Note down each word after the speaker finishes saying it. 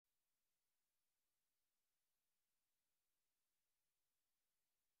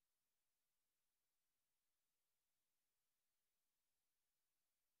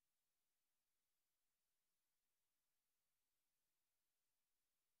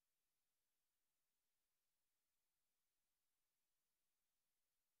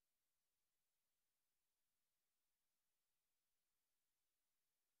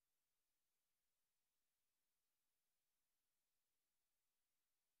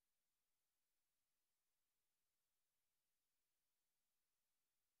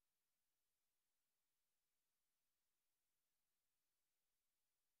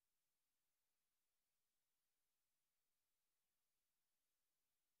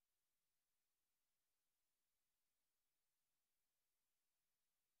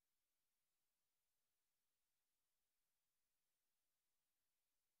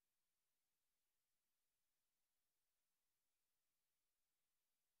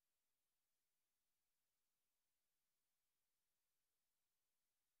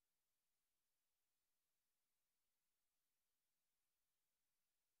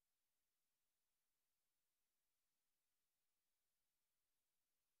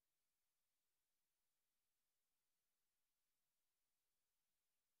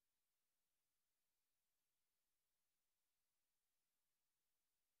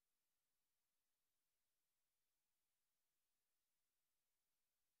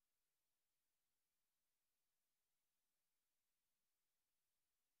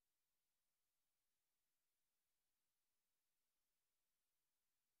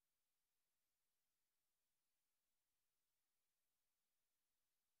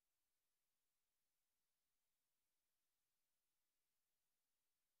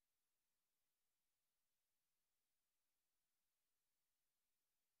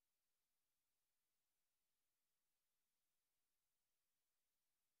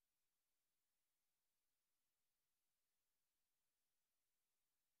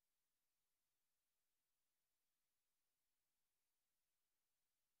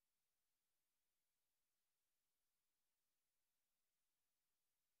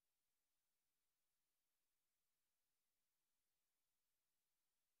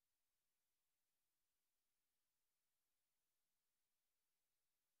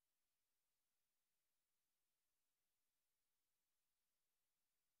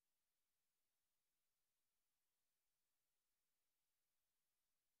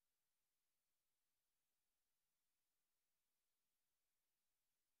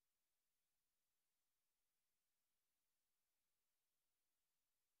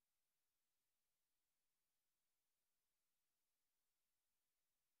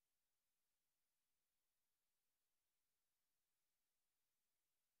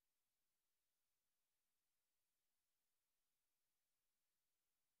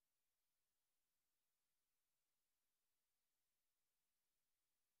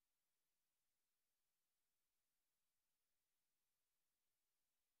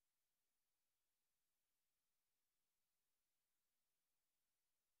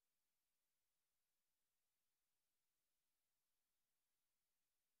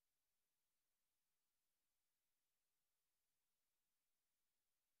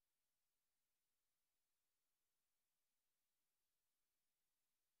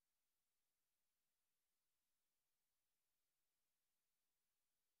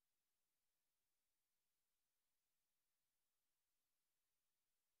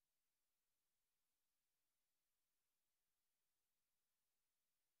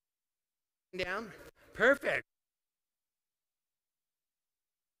Down? Perfect.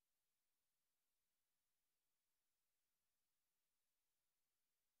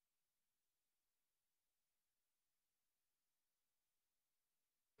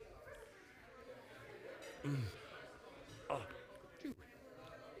 Oh, phew.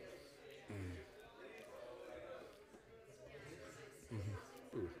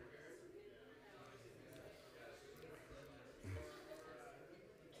 Ooh.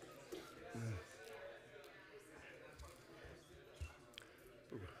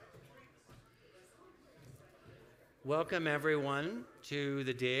 Welcome everyone to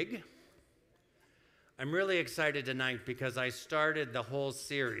the Dig. I'm really excited tonight because I started the whole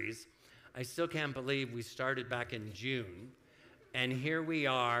series. I still can't believe we started back in June. And here we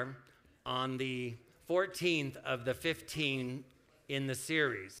are on the 14th of the 15 in the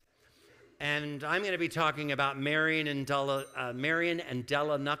series. And I'm going to be talking about Marion and Della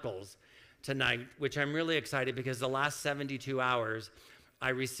Nuckolls tonight, which I'm really excited because the last 72 hours, I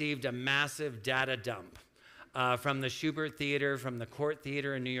received a massive data dump from the Schubert Theater, from the Court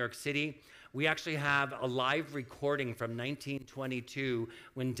Theater in New York City. We actually have a live recording from 1922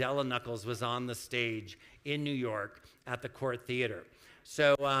 when Della Nuckolls was on the stage in New York at the Court Theater.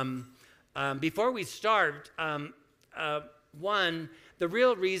 So before we start, the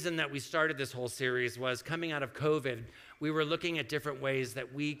real reason that we started this whole series was coming out of COVID. We were looking at different ways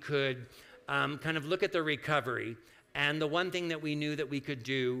that we could kind of look at the recovery. And the one thing that we knew that we could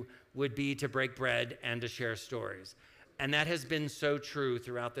do would be to break bread and to share stories. And that has been so true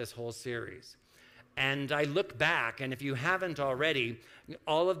throughout this whole series. And I look back, and if you haven't already,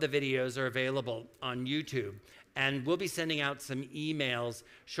 all of the videos are available on YouTube. And we'll be sending out some emails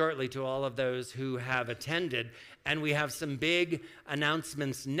shortly to all of those who have attended. And we have some big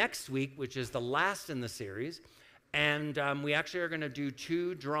announcements next week, which is the last in the series. And we actually are going to do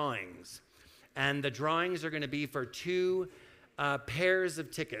 2 drawings. And the drawings are going to be for 2 pairs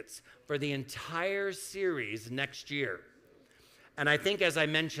of tickets for the entire series next year. And I think, as I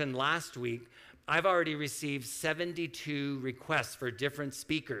mentioned last week, I've already received 72 requests for different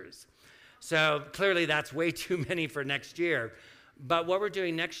speakers. So clearly that's way too many for next year. But what we're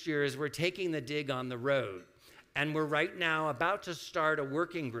doing next year is we're taking the Dig on the road. And we're right now about to start a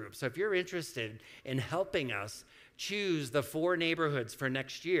working group. So if you're interested in helping us choose the 4 neighborhoods for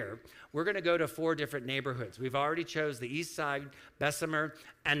next year, we're going to go to 4 different neighborhoods. We've already chose the East Side, Bessemer,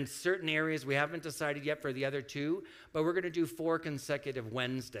 and certain areas we haven't decided yet for the other 2, but we're going to do 4 consecutive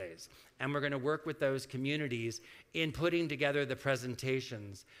Wednesdays. And we're going to work with those communities in putting together the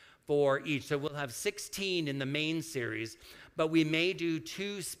presentations for each. So we'll have 16 in the main series, but we may do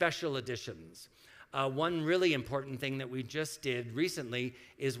 2 special editions. One really important thing that we just did recently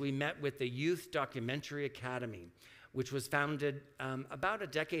is we met with the Youth Documentary Academy, which was founded about a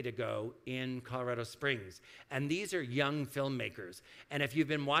decade ago in Colorado Springs. And these are young filmmakers. And if you've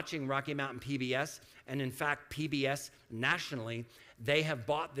been watching Rocky Mountain PBS, and in fact PBS nationally, they have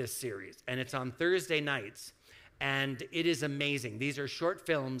bought this series. And it's on Thursday nights. And it is amazing. These are short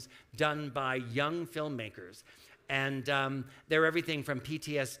films done by young filmmakers. And they're everything from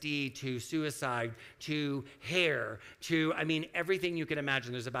PTSD to suicide to hair to, I mean, everything you can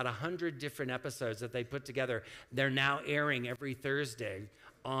imagine. There's about 100 different episodes that they put together. They're now airing every Thursday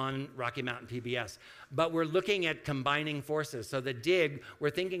on Rocky Mountain PBS. But we're looking at combining forces. So the Dig, we're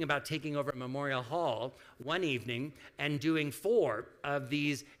thinking about taking over Memorial Hall one evening and doing 4 of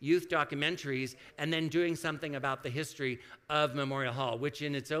these youth documentaries and then doing something about the history of Memorial Hall, which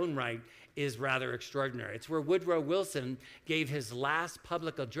in its own right is rather extraordinary. It's where Woodrow Wilson gave his last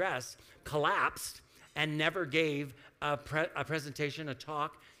public address, collapsed, and never gave a presentation, a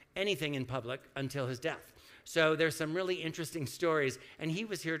talk, anything in public until his death. So there's some really interesting stories, and he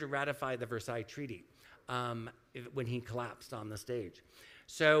was here to ratify the Versailles Treaty when he collapsed on the stage.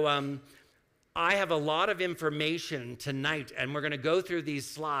 So I have a lot of information tonight, and we're going to go through these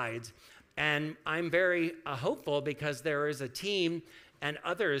slides, and I'm very hopeful because there is a team and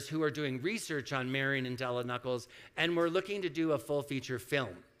others who are doing research on Marion and Della Nuckolls, and we're looking to do a full feature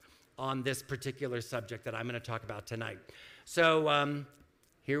film on this particular subject that I'm going to talk about tonight. So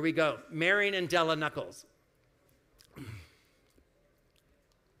here we go. Marion and Della Nuckolls.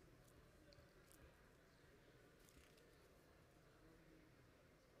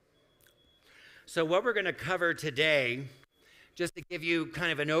 So what we're going to cover today, just to give you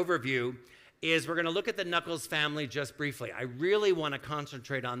kind of an overview, is we're going to look at the Nuckolls family just briefly. I really want to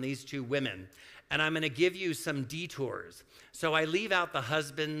concentrate on these two women, and I'm going to give you some detours. So I leave out the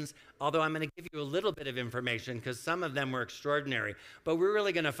husbands, although I'm going to give you a little bit of information because some of them were extraordinary. But we're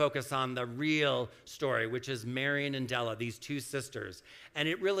really going to focus on the real story, which is Marion and Della, these two sisters. And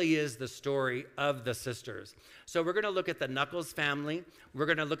it really is the story of the sisters. So we're going to look at the Nuckolls family. We're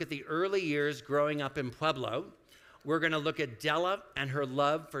going to look at the early years growing up in Pueblo. We're going to look at Della and her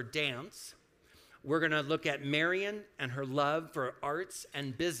love for dance. We're going to look at Marion and her love for arts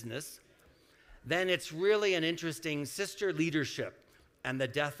and business. Then it's really an interesting sister leadership and the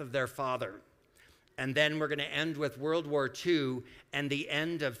death of their father. And then we're going to end with World War II and the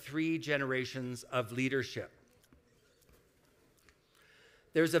end of 3 generations of leadership.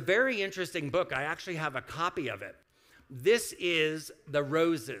 There's a very interesting book. I actually have a copy of it. This is The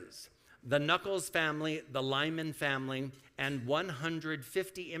Roses, the Nuckolls family, the Lyman family, and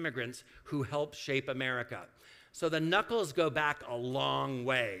 150 immigrants who helped shape America. So the Nuckolls go back a long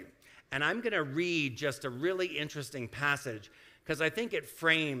way. And I'm going to read just a really interesting passage because I think it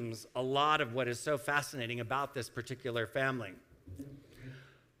frames a lot of what is so fascinating about this particular family.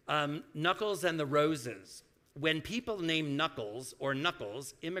 Nuckolls and the Roses. When people named Nuckolls or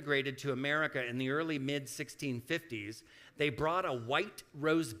Nuckolls immigrated to America in the early mid-1650s, they brought a white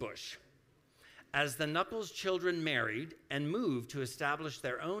rose bush. As the Nuckolls children married and moved to establish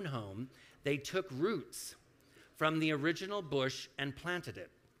their own home, they took roots from the original bush and planted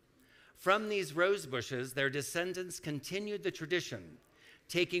it. From these rose bushes, their descendants continued the tradition,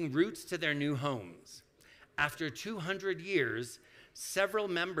 taking roots to their new homes. After 200 years, several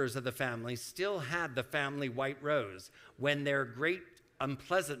members of the family still had the family white rose when their great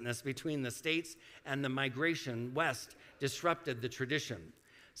unpleasantness between the states and the migration west disrupted the tradition.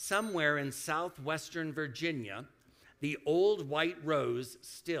 Somewhere in southwestern Virginia, the old white rose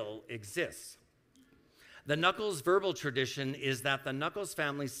still exists. The Nuckolls verbal tradition is that the Nuckolls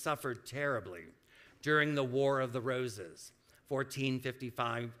family suffered terribly during the War of the Roses,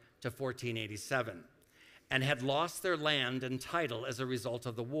 1455 to 1487, and had lost their land and title as a result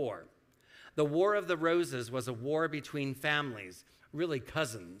of the war. The War of the Roses was a war between families, really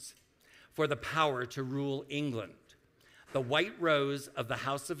cousins, for the power to rule England. The white rose of the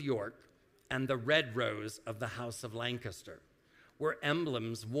House of York and the red rose of the House of Lancaster were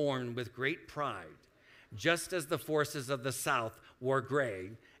emblems worn with great pride, just as the forces of the South wore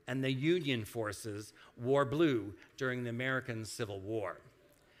gray and the Union forces wore blue during the American Civil War.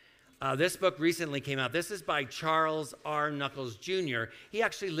 This book recently came out. This is by Charles R. Nuckolls Jr. He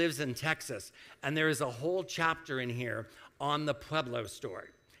actually lives in Texas, and there is a whole chapter in here on the Pueblo story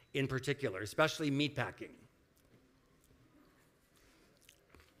in particular, especially meatpacking.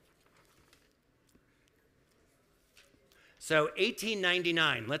 So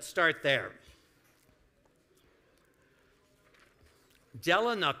 1899, let's start there.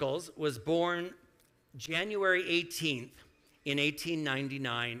 Della Nuckolls was born January 18th in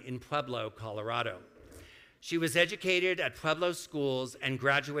 1899 in Pueblo, Colorado. She was educated at Pueblo schools and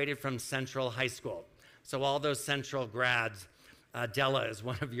graduated from Central High School. So all those Central grads, Della is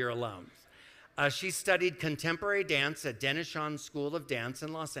one of your alums. She studied contemporary dance at Denishon School of Dance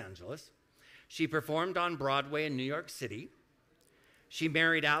in Los Angeles. She performed on Broadway in New York City. She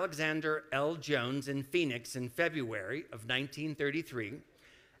married Alexander L. Jones in Phoenix in February of 1933,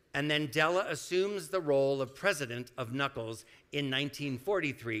 and then Della assumes the role of president of Nuckolls in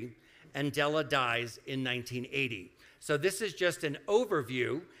 1943, and Della dies in 1980. So this is just an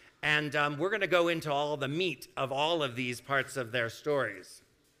overview, and we're going to go into all the meat of all of these parts of their stories.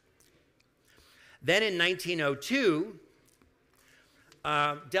 Then in 1902,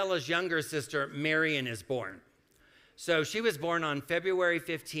 Della's younger sister, Marion, is born. So she was born on February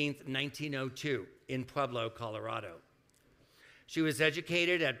 15th, 1902 in Pueblo, Colorado. She was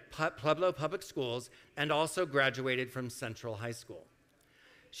educated at Pueblo Public Schools and also graduated from Central High School.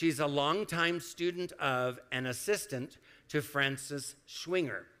 She's a longtime student of and assistant to Francis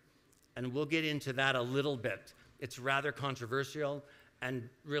Schwinger, and we'll get into that a little bit. It's rather controversial and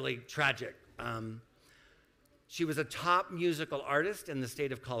really tragic. She was a top musical artist in the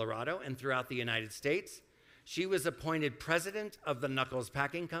state of Colorado and throughout the United States. She was appointed president of the Nuckolls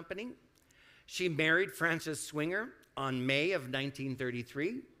Packing Company. She married Francis Schwinger on May of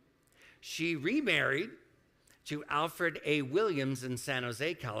 1933. She remarried to Alfred A. Williams in San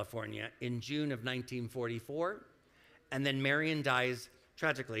Jose, California in June of 1944. And then Marion dies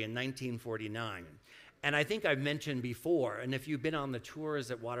tragically in 1949. And I think I've mentioned before, and if you've been on the tours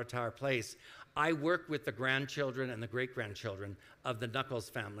at Water Tower Place, I work with the grandchildren and the great-grandchildren of the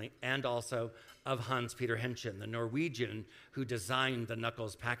Nuckolls family and also of Hans Peter Henschen, the Norwegian who designed the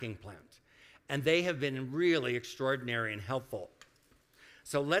Nuckolls packing plant. And they have been really extraordinary and helpful.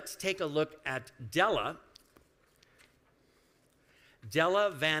 So let's take a look at Della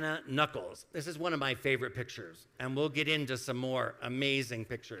Vanna Nuckolls. This is one of my favorite pictures, and we'll get into some more amazing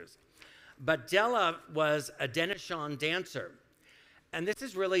pictures. But Della was a Denishawn dancer. And this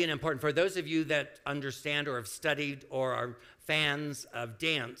is really important for those of you that understand or have studied or are fans of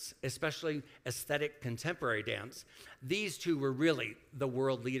dance, especially aesthetic contemporary dance. These two were really the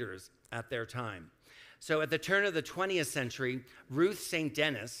world leaders at their time. So at the turn of the 20th century, Ruth St.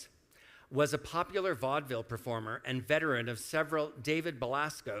 Denis was a popular vaudeville performer and veteran of several David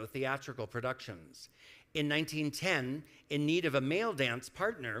Belasco theatrical productions. In 1910, in need of a male dance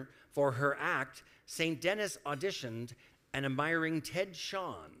partner for her act, St. Denis auditioned an admiring Ted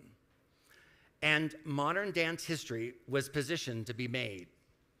Shawn, and modern dance history was positioned to be made.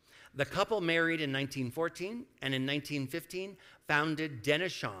 The couple married in 1914, and in 1915 founded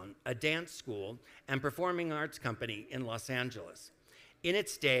Denishawn, a dance school and performing arts company in Los Angeles. In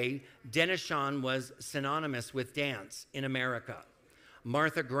its day, Denishawn was synonymous with dance in America.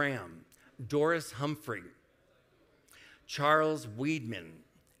 Martha Graham, Doris Humphrey, Charles Wiedemann,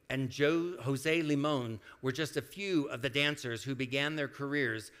 and Jose Limon were just a few of the dancers who began their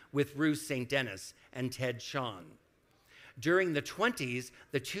careers with Ruth St. Denis and Ted Shawn. During the 20s,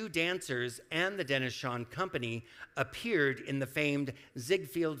 the two dancers and the Denishawn Company appeared in the famed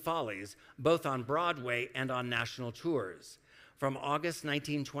Ziegfeld Follies, both on Broadway and on national tours. From August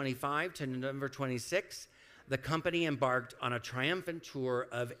 1925 to November 26, the company embarked on a triumphant tour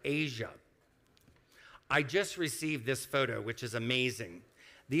of Asia. I just received this photo, which is amazing.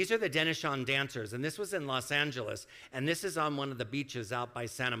 These are the Denishawn dancers, and this was in Los Angeles, and this is on one of the beaches out by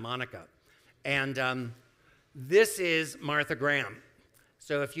Santa Monica. And this is Martha Graham.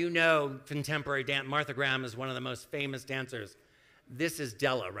 So if you know contemporary dance, Martha Graham is one of the most famous dancers. This is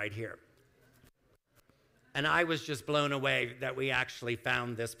Della right here. And I was just blown away that we actually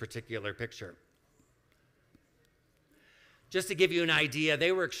found this particular picture. Just to give you an idea,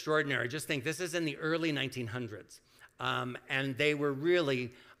 they were extraordinary. Just think, this is in the early 1900s. And they were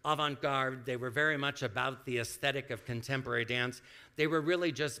really avant-garde. They were very much about the aesthetic of contemporary dance. They were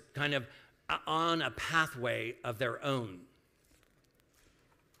really just kind of on a pathway of their own.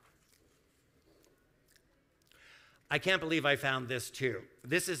 I can't believe I found this too.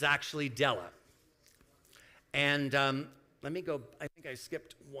 This is actually Della. And let me go, I think I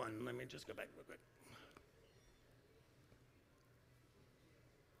skipped one. Let me just go back real quick.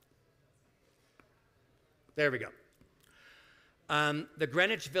 There we go. The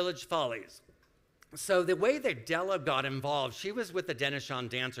Greenwich Village Follies. So the way that Della got involved, she was with the Denishawn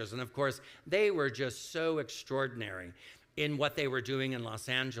dancers, and of course, they were just so extraordinary in what they were doing in Los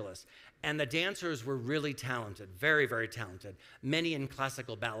Angeles. And the dancers were really talented, very, very talented, many in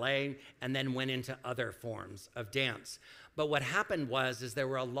classical ballet, and then went into other forms of dance. But what happened was there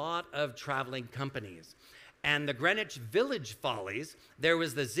were a lot of traveling companies. And the Greenwich Village Follies, there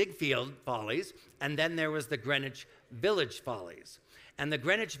was the Ziegfeld Follies, and then there was the Greenwich Village Follies. And the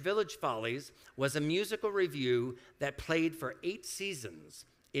Greenwich Village Follies was a musical revue that played for 8 seasons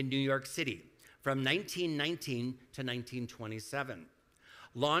in New York City, from 1919 to 1927.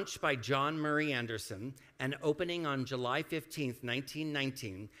 Launched by John Murray Anderson and opening on July 15,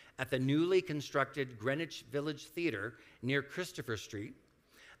 1919, at the newly constructed Greenwich Village Theater near Christopher Street,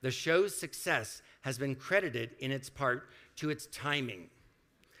 the show's success has been credited in its part to its timing.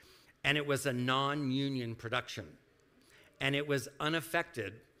 And it was a non-union production. And it was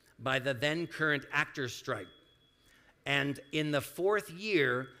unaffected by the then current actors' strike. And in the 4th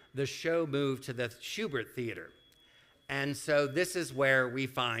year, the show moved to the Schubert Theater. And so this is where we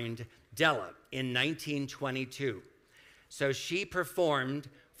find Della in 1922. So she performed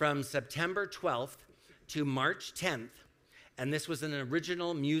from September 12th to March 10th, and this was an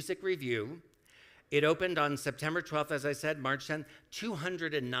original music review. It opened on September 12th, as I said, March 10th,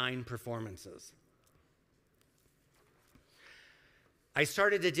 209 performances. I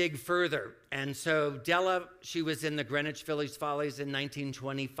started to dig further, and so Della, she was in the Greenwich Village Follies in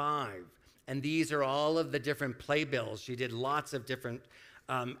 1925, and these are all of the different playbills. She did lots of different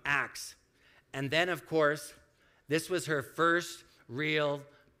acts. And then, of course, this was her first real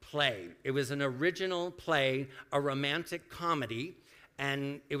play. It was an original play, a romantic comedy,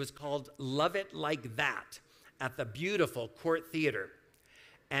 and it was called Love It Like That at the beautiful Court Theater.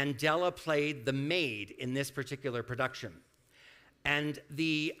 And Della played the maid in this particular production. And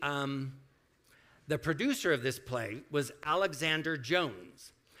the producer of this play was Alexander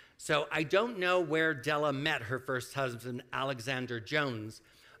Jones. So I don't know where Della met her first husband, Alexander Jones,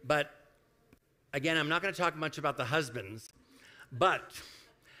 but again, I'm not going to talk much about the husbands, but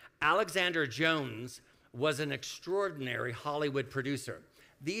Alexander Jones was an extraordinary Hollywood producer.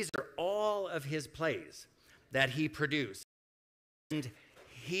 These are all of his plays that he produced. And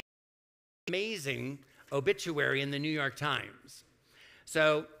he had an amazing obituary in the New York Times.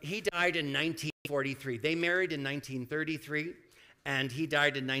 So he died in 1943. They married in 1933, and he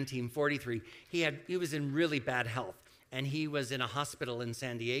died in 1943. He was in really bad health, and he was in a hospital in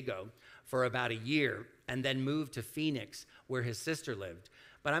San Diego for about a year, and then moved to Phoenix, where his sister lived.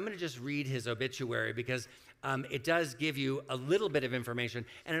 But I'm going to just read his obituary because it does give you a little bit of information,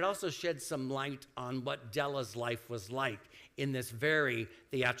 and it also sheds some light on what Della's life was like in this very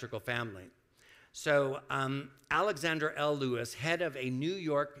theatrical family. So Alexander L. Lewis, head of a New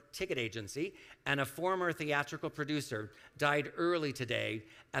York ticket agency and a former theatrical producer, died early today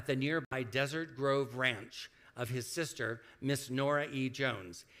at the nearby Desert Grove Ranch of his sister, Miss Nora E.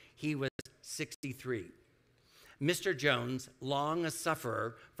 Jones. He was 63. Mr. Jones, long a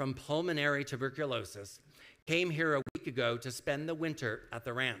sufferer from pulmonary tuberculosis, came here a week ago to spend the winter at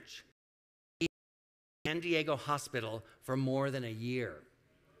the ranch. He was in San Diego Hospital for more than a year.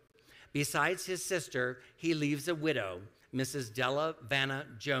 Besides his sister, he leaves a widow, Mrs. Della Vanna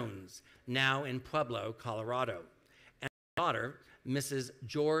Jones, now in Pueblo, Colorado, and a daughter, Mrs.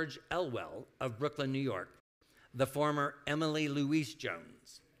 George Elwell of Brooklyn, New York, the former Emily Louise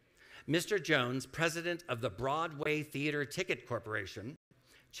Jones. Mr. Jones, president of the Broadway Theater Ticket Corporation,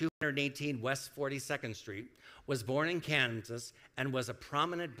 218 West 42nd Street, was born in Kansas and was a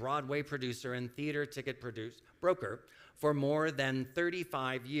prominent Broadway producer and theater ticket broker for more than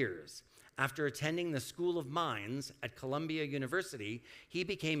 35 years. After attending the School of Mines at Columbia University, he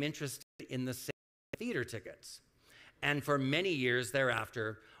became interested in the sale of theater tickets, and for many years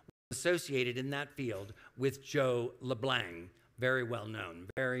thereafter was associated in that field with Joe LeBlanc, very well known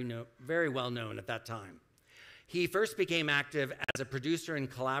at that time. He first became active as a producer in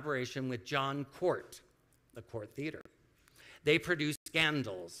collaboration with John Court, the Court Theater. They produced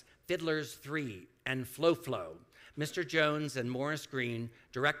Scandals, Fiddler's Three, and Flo Flo. Mr. Jones and Morris Green,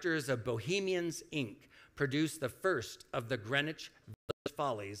 directors of Bohemians, Inc., produced the first of the Greenwich Village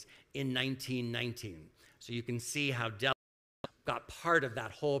Follies in 1919. So you can see how Della got part of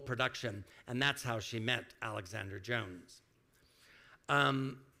that whole production, and that's how she met Alexander Jones.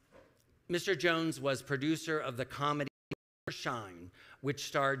 Mr. Jones was producer of the comedy Shine, which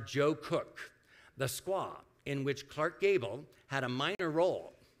starred Joe Cook, the squaw, in which Clark Gable had a minor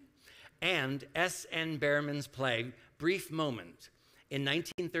role, and S.N. Behrman's play Brief Moment. In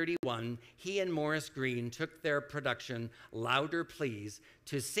 1931, he and Morris Green took their production Louder Please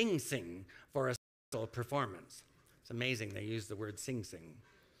to Sing Sing for a special performance. It's amazing they used the word Sing Sing.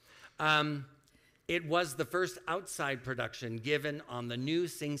 It was the first outside production given on the new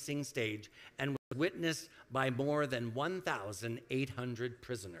Sing Sing stage and was witnessed by more than 1,800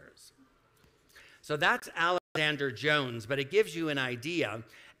 prisoners. So that's Alexander Jones, but it gives you an idea.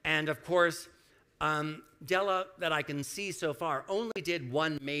 And of course, Della, that I can see so far, only did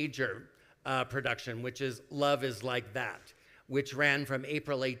one major production, which is Love Is Like That, which ran from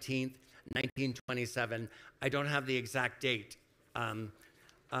April 18th, 1927. I don't have the exact date.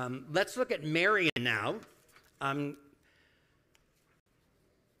 Let's look at Marion now.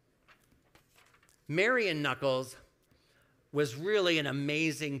 Marion Nuckolls was really an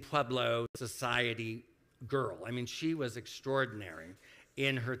amazing Pueblo society girl. I mean, she was extraordinary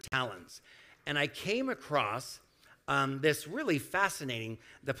in her talents. And I came across this really fascinating,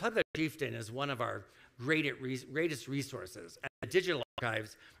 the Pueblo Chieftain is one of our greatest resources. And the digital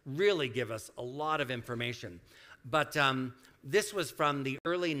archives really give us a lot of information. But this was from the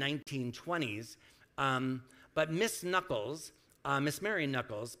early 1920s. But Miss Nuckolls, Miss Marion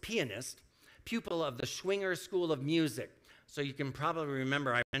Nuckolls, pianist, pupil of the Schwinger School of Music. So you can probably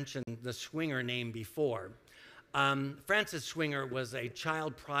remember I mentioned the Schwinger name before. Francis Schwinger was a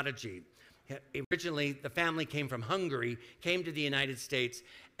child prodigy. Originally, the family came from Hungary, came to the United States,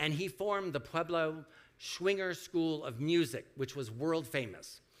 and he formed the Pueblo Schwinger School of Music, which was world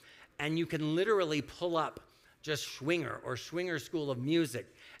famous. And you can literally pull up just Schwinger or Schwinger School of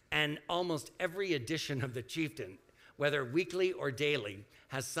Music, and almost every edition of the Chieftain, whether weekly or daily,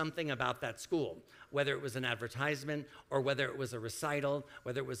 has something about that school, whether it was an advertisement or whether it was a recital,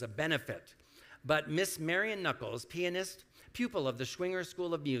 whether it was a benefit. But Miss Marion Nuckolls, pianist, pupil of the Schwinger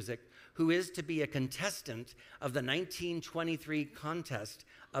School of Music, who is to be a contestant of the 1923 contest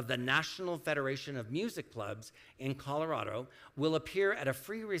of the National Federation of Music Clubs in Colorado, will appear at a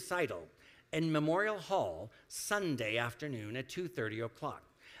free recital in Memorial Hall Sunday afternoon at 2:30 o'clock.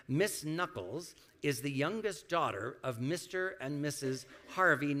 Miss Nuckolls is the youngest daughter of Mr. and Mrs.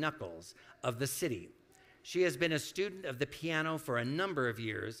 Harvey Nuckolls of the city. She has been a student of the piano for a number of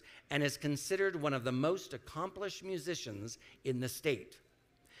years and is considered one of the most accomplished musicians in the state.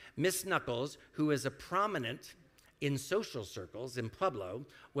 Miss Nuckolls, who is a prominent in social circles in Pueblo,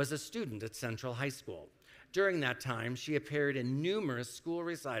 was a student at Central High School. During that time, she appeared in numerous school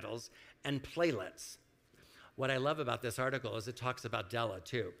recitals and playlets. What I love about this article is it talks about Della,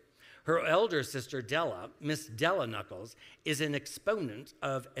 too. Her elder sister, Della, Miss Della Nuckolls, is an exponent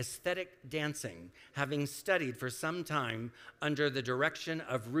of aesthetic dancing, having studied for some time under the direction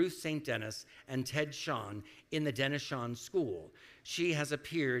of Ruth St. Denis and Ted Shawn in the Denis Shawn School. She has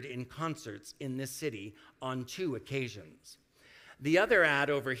appeared in concerts in this city on 2 occasions. The other ad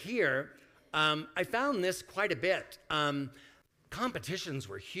over here, I found this quite a bit. Competitions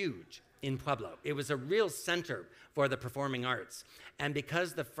were huge in Pueblo. It was a real center for the performing arts. And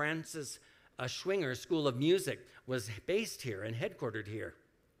because the Francis Schwinger School of Music was based here and headquartered here,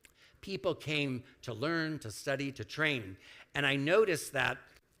 people came to learn, to study, to train. And I noticed that,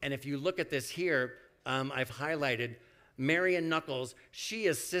 and if you look at this here, I've highlighted Marion Nuckolls. She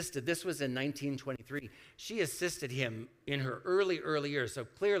assisted, this was in 1923, she assisted him in her early years. So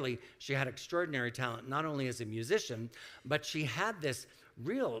clearly she had extraordinary talent, not only as a musician, but she had this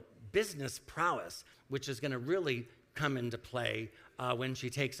real business prowess, which is going to really come into play when she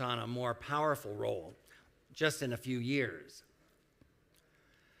takes on a more powerful role just in a few years.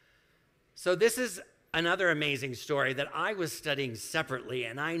 So this is another amazing story that I was studying separately,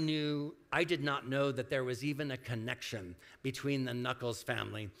 and I did not know that there was even a connection between the Nuckolls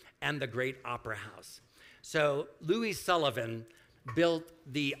family and the great opera house. So Louis Sullivan built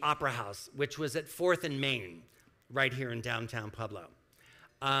the opera house, which was at 4th and Main, right here in downtown Pueblo.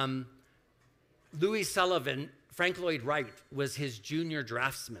 Louis Sullivan, Frank Lloyd Wright was his junior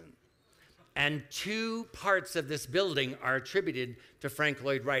draftsman. And 2 parts of this building are attributed to Frank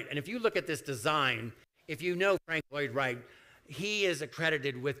Lloyd Wright. And if you look at this design, if you know Frank Lloyd Wright, he is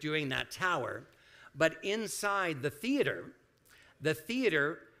accredited with doing that tower. But inside the theater,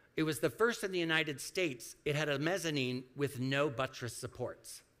 it was the first in the United States. It had a mezzanine with no buttress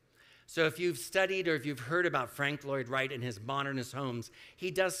supports. So if you've studied or if you've heard about Frank Lloyd Wright and his modernist homes, he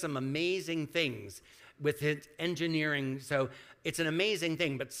does some amazing things with his engineering. So it's an amazing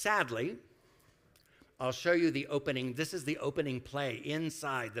thing, but sadly, I'll show you the opening. This is the opening play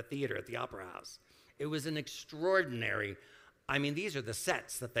inside the theater at the Opera House. It was an extraordinary, these are the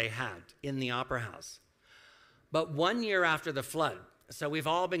sets that they had in the Opera House. But 1 year after the flood, so we've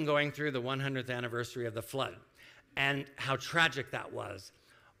all been going through the 100th anniversary of the flood and how tragic that was.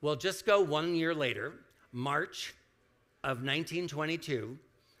 Well, just go 1 year later, March of 1922,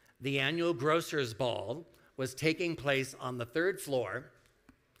 the annual Grocers' Ball was taking place on the 3rd floor,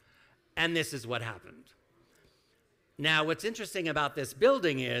 and this is what happened. Now, what's interesting about this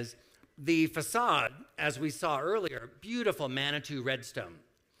building is the facade, as we saw earlier, beautiful Manitou redstone,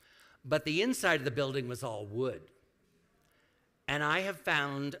 but the inside of the building was all wood. And I have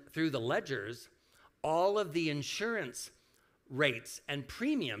found through the ledgers all of the insurance rates and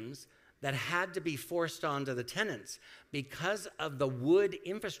premiums that had to be forced onto the tenants because of the wood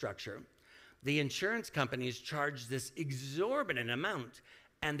infrastructure. The insurance companies charged this exorbitant amount,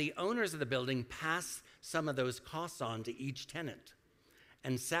 and the owners of the building passed some of those costs on to each tenant.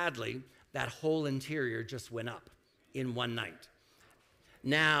 And sadly, that whole interior just went up in one night.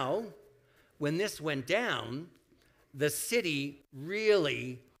 Now, when this went down, the city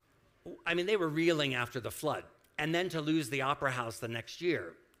really, they were reeling after the flood, and then to lose the Opera House the next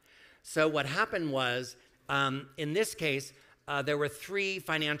year. So what happened was, in this case, there were 3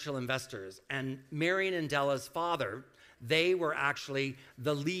 financial investors, and Marion and Della's father, they were actually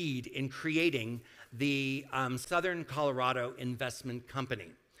the lead in creating the Southern Colorado Investment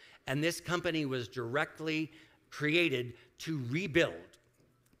Company. And this company was directly created to rebuild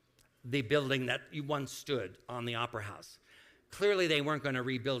the building that once stood on the Opera House. Clearly, they weren't going to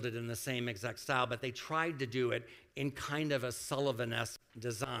rebuild it in the same exact style, but they tried to do it in kind of a Sullivan-esque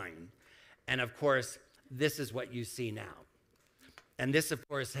design. And of course, this is what you see now. And this, of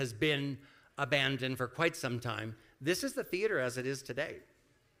course, has been abandoned for quite some time. This is the theater as it is today.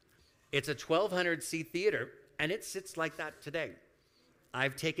 It's a 1,200-seat theater, and it sits like that today.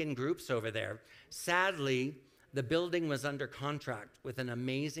 I've taken groups over there. Sadly, the building was under contract with an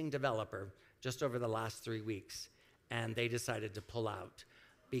amazing developer just over the last 3 weeks, and they decided to pull out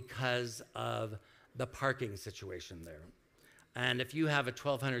because of the parking situation there. And if you have a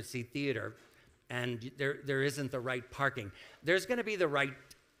 1,200-seat theater and there isn't the right parking, there's going to be the right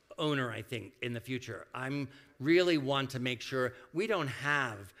owner, I think, in the future. I'm really want to make sure we don't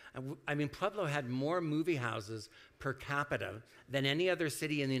have, Pueblo had more movie houses per capita than any other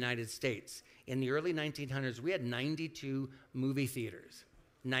city in the United States in the early 1900s, we had 92 movie theaters.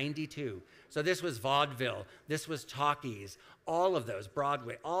 92. So this was vaudeville, this was talkies, all of those,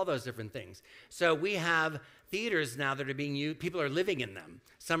 Broadway, all those different things. So we have theaters now that are being used, people are living in them.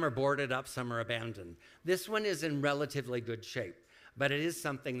 Some are boarded up, some are abandoned. This one is in relatively good shape, but it is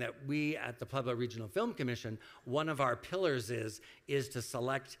something that we at the Pueblo Regional Film Commission, one of our pillars is to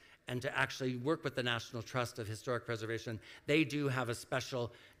select and to actually work with the National Trust of Historic Preservation. They do have a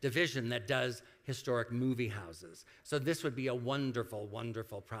special division that does historic movie houses. So this would be a wonderful,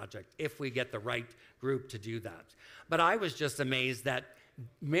 wonderful project if we get the right group to do that. But I was just amazed that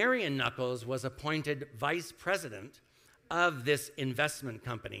Marion Nuckolls was appointed vice president of this investment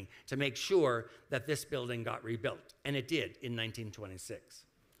company to make sure that this building got rebuilt, and it did in 1926.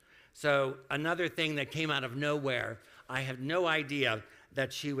 So another thing that came out of nowhere, I had no idea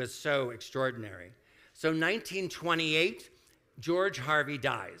that she was so extraordinary. So 1928, George Harvey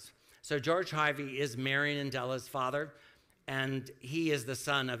dies. So George Harvey is Marion and Della's father, and he is the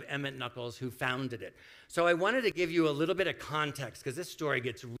son of Emmett Nuckolls, who founded it. So I wanted to give you a little bit of context, because this story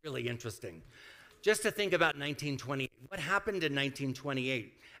gets really interesting. Just to think about 1928. What happened in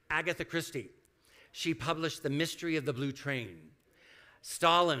 1928? Agatha Christie, she published The Mystery of the Blue Train.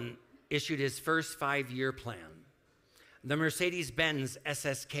 Stalin issued his first 5-year plan. The Mercedes-Benz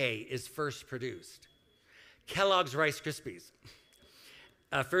SSK is first produced. Kellogg's Rice Krispies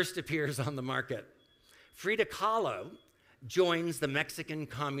first appears on the market. Frida Kahlo joins the Mexican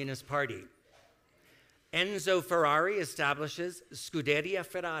Communist Party. Enzo Ferrari establishes Scuderia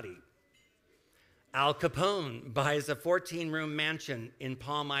Ferrari. Al Capone buys a 14-room mansion in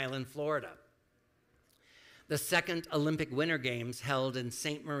Palm Island, Florida. The second Olympic Winter Games held in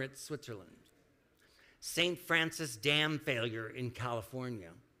St. Moritz, Switzerland. St. Francis Dam failure in California.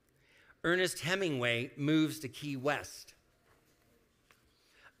 Ernest Hemingway moves to Key West.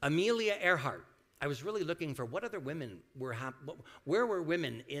 Amelia Earhart. I was really looking for what other women where were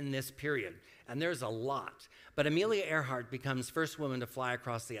women in this period? And there's a lot. But Amelia Earhart becomes first woman to fly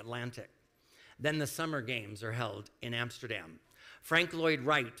across the Atlantic. Then the Summer Games are held in Amsterdam. Frank Lloyd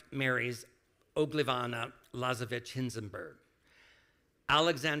Wright marries Oglivana Lazarevich-Hinzenberg.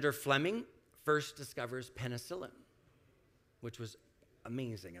 Alexander Fleming first discovers penicillin, which was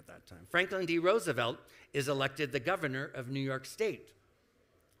amazing at that time. Franklin D. Roosevelt is elected the governor of New York State.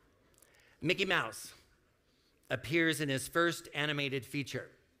 Mickey Mouse appears in his first animated feature.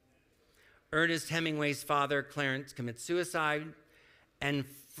 Ernest Hemingway's father, Clarence, commits suicide, and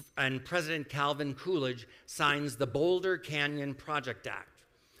President Calvin Coolidge signs the Boulder Canyon Project Act.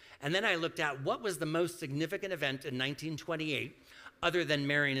 And then I looked at what was the most significant event in 1928, other than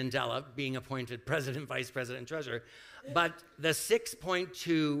Marion and Della being appointed president, vice president, and treasurer, but the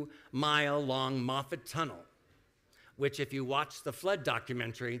 6.2 mile long Moffett Tunnel, which if you watch the flood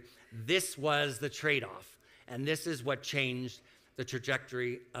documentary, this was the trade-off. And this is what changed the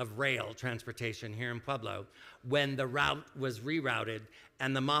trajectory of rail transportation here in Pueblo when the route was rerouted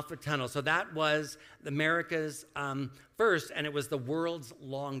and the Moffett Tunnel. So that was America's first, and it was the world's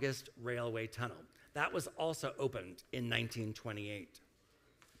longest railway tunnel. That was also opened in 1928.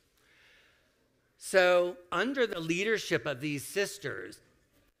 So under the leadership of these sisters,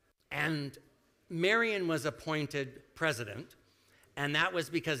 and Marion was appointed president, and that was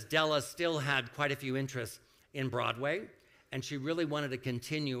because Della still had quite a few interests in Broadway, and she really wanted to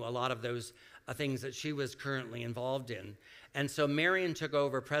continue a lot of those things that she was currently involved in. And so Marion took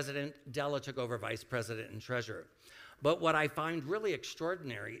over president, Della took over vice president and treasurer. But what I find really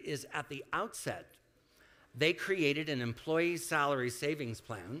extraordinary is at the outset, they created an employee salary savings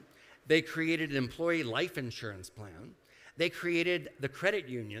plan. They created an employee life insurance plan. They created the credit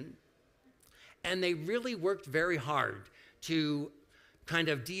union. And they really worked very hard to kind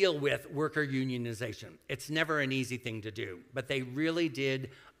of deal with worker unionization. It's never an easy thing to do, but they really did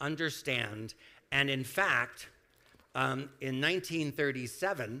understand. And in fact, in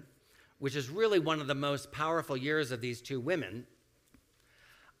 1937, which is really one of the most powerful years of these two women,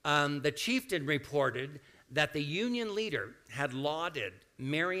 the chieftain reported that the union leader had lauded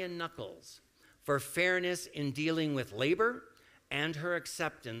Marion Nuckolls for fairness in dealing with labor and her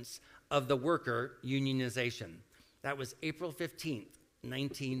acceptance of the worker unionization. That was April 15th,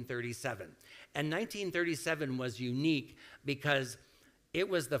 1937. And 1937 was unique because it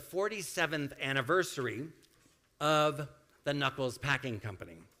was the 47th anniversary of the Nuckolls Packing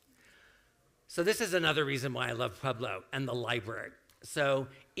Company. So this is another reason why I love Pueblo and the library. So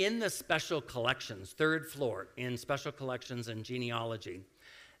in the special collections, third floor, in special collections and genealogy,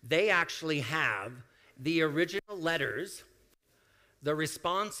 they actually have the original letters, the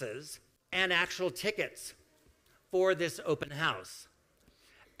responses, and actual tickets for this open house.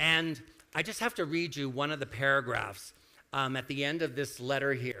 And I just have to read you one of the paragraphs at the end of this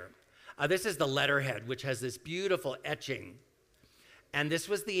letter here. This is the letterhead, which has this beautiful etching. And this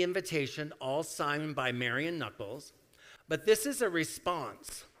was the invitation, all signed by Marion Nuckolls. But this is a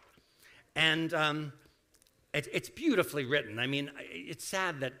response. And it's beautifully written. I mean, it's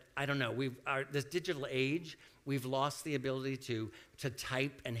sad that, I don't know, this digital age, we've lost the ability to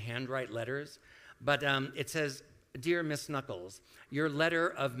type and handwrite letters. But it says, "Dear Miss Nuckolls, your letter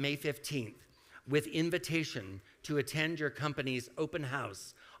of May 15th with invitation to attend your company's open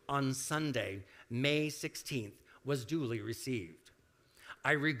house on Sunday, May 16th, was duly received.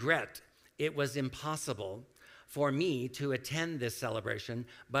 I regret it was impossible for me to attend this celebration,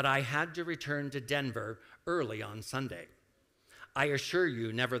 but I had to return to Denver early on Sunday. I assure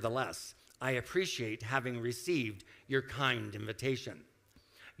you, nevertheless, I appreciate having received your kind invitation.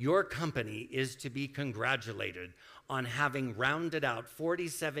 Your company is to be congratulated on having rounded out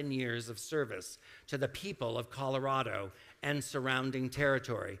 47 years of service to the people of Colorado and surrounding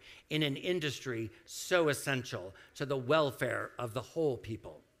territory in an industry so essential to the welfare of the whole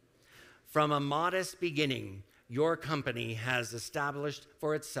people. From a modest beginning, your company has established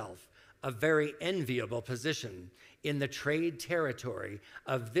for itself a very enviable position in the trade territory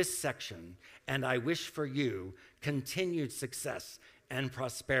of this section, and I wish for you continued success and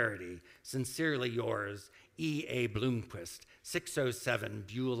prosperity. Sincerely yours, E.A. Bloomquist, 607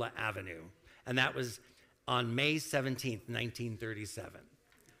 Beulah Avenue." And that was on May 17th, 1937.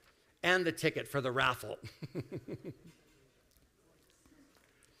 And the ticket for the raffle.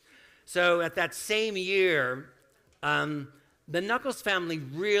 So at that same year, the Nuckolls family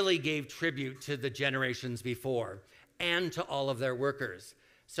really gave tribute to the generations before and to all of their workers.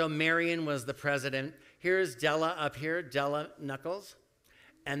 So Marion was the president. Here's Della up here, Della Nuckolls.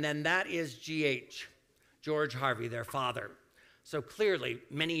 And then that is G.H., George Harvey, their father. So clearly,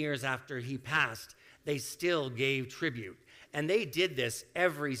 many years after he passed, they still gave tribute. And they did this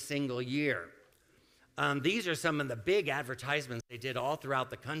every single year. These are some of the big advertisements they did all throughout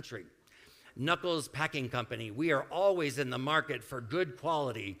the country. Nuckolls Packing Company, we are always in the market for good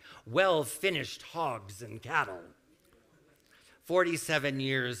quality, well-finished hogs and cattle. 47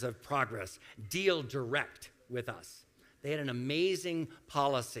 years of progress. Deal direct with us. They had an amazing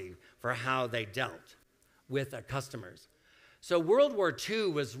policy for how they dealt with customers. So World War II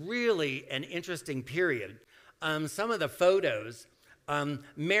was really an interesting period. Some of the photos,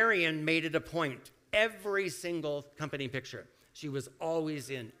 Marion made it a point, every single company picture. She was always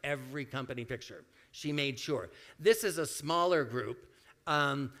in every company picture. She made sure. This is a smaller group.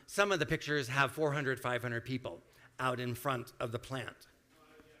 Some of the pictures have 400, 500 people out in front of the plant.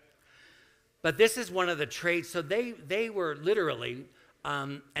 But this is one of the trades. So they were literally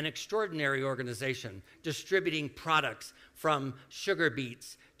an extraordinary organization, distributing products from sugar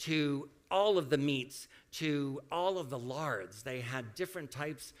beets to all of the meats to all of the lards. They had different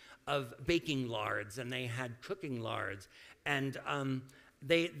types of baking lards, and they had cooking lards. And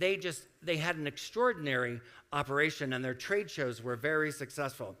they had an extraordinary operation, and their trade shows were very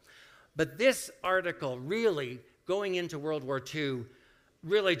successful. But this article really, going into World War II,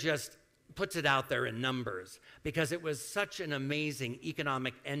 really just puts it out there in numbers because it was such an amazing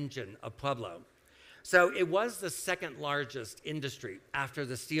economic engine of Pueblo. So it was the second largest industry after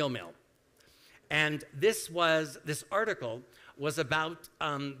the steel mill. And this article was about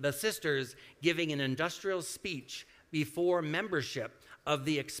the sisters giving an industrial speech before membership of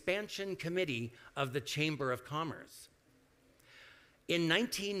the expansion committee of the Chamber of Commerce. In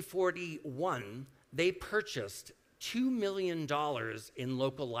 1941, they purchased $2 million in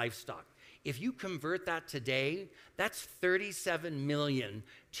local livestock. If you convert that today, that's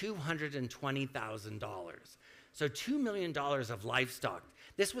 $37,220,000. So $2 million of livestock.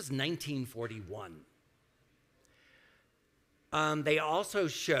 This was 1941. They also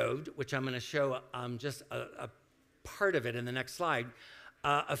showed, which I'm going to show just a part of it in the next slide,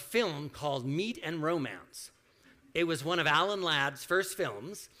 a film called Meat and Romance. It was one of Alan Ladd's first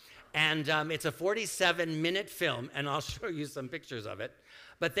films, and it's a 47-minute film, and I'll show you some pictures of it.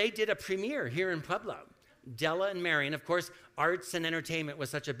 But they did a premiere here in Pueblo. Della and Marion, of course, arts and entertainment was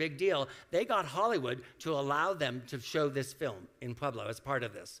such a big deal, they got Hollywood to allow them to show this film in Pueblo as part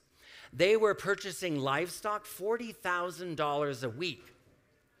of this. They were purchasing livestock, $40,000 a week.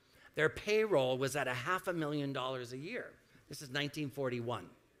 Their payroll was at $500,000 a year. This is 1941.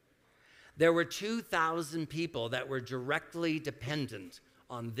 There were 2,000 people that were directly dependent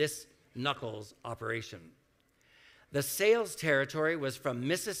on this Nuckolls operation. The sales territory was from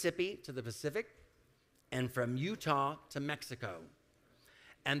Mississippi to the Pacific and from Utah to Mexico.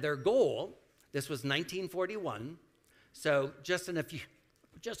 And their goal, this was 1941, so just in a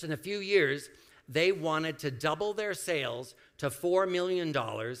just in a few years, they wanted to double their sales to $4 million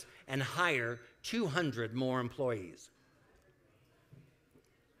and hire 200 more employees.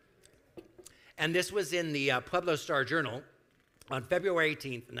 And this was in the Pueblo Star-Journal on February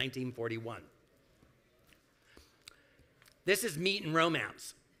 18th, 1941. This is Meat and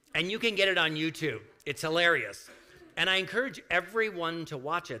Romance, and you can get it on YouTube. It's hilarious. And I encourage everyone to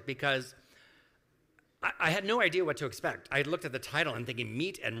watch it because I had no idea what to expect. I looked at the title and thinking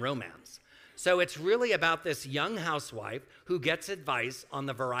meat and romance. So it's really about this young housewife who gets advice on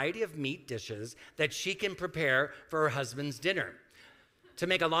the variety of meat dishes that she can prepare for her husband's dinner. To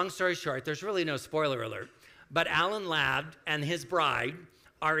make a long story short, there's really no spoiler alert, but Alan Ladd and his bride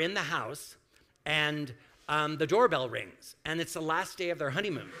are in the house, and the doorbell rings, and it's the last day of their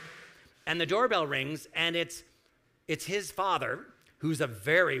honeymoon. And the doorbell rings, and it's his father, who's a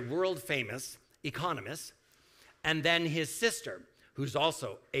very world-famous economist, and then his sister, who's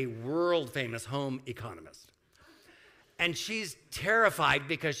also a world-famous home economist. And she's terrified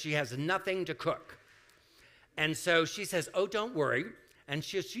because she has nothing to cook. And so she says, oh, don't worry. And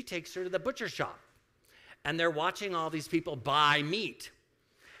she takes her to the butcher shop. And they're watching all these people buy meat.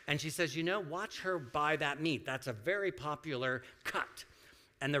 And she says, you know, watch her buy that meat. That's a very popular cut.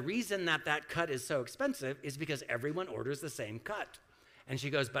 And the reason that that cut is so expensive is because everyone orders the same cut. And she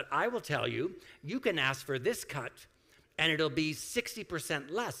goes, but I will tell you, you can ask for this cut, and it'll be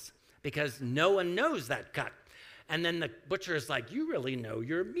 60% less because no one knows that cut. And then the butcher is like, you really know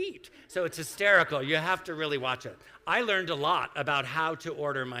your meat. So it's hysterical. You have to really watch it. I learned a lot about how to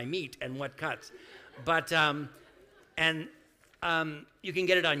order my meat and what cuts. But, you can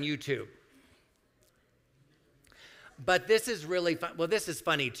get it on YouTube. But this is really fun. Well, this is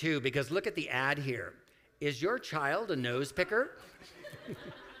funny too, because look at the ad here. Is your child a nose picker?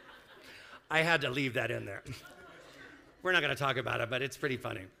 I had to leave that in there. We're not going to talk about it, but it's pretty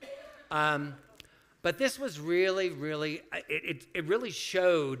funny. But this was really, really, it really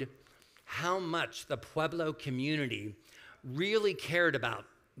showed how much the Pueblo community really cared about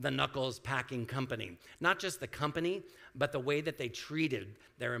the Nuckolls Packing Company. Not just the company, but the way that they treated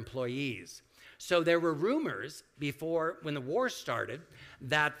their employees. So there were rumors before, when the war started,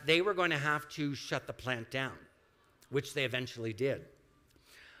 that they were going to have to shut the plant down, which they eventually did.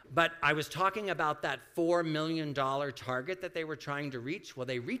 But I was talking about that $4 million target that they were trying to reach. Well,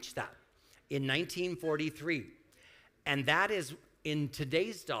 they reached that in 1943. And that is, in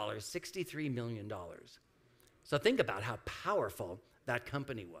today's dollars, $63 million. So think about how powerful that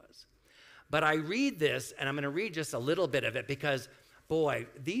company was. But I read this, and I'm going to read just a little bit of it because, boy,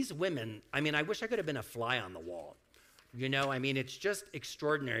 these women, I mean, I wish I could have been a fly on the wall. You know, I mean, it's just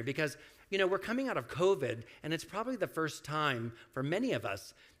extraordinary because, you know, we're coming out of COVID, and it's probably the first time for many of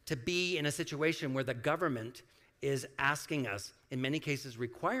us to be in a situation where the government is asking us, in many cases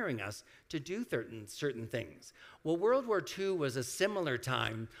requiring us, to do certain things. Well, World War II was a similar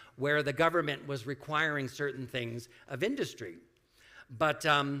time where the government was requiring certain things of industry. But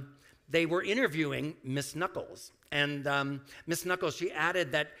they were interviewing Miss Nuckolls. And Miss Nuckolls, she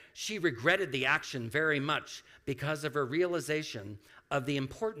added that she regretted the action very much because of her realization of the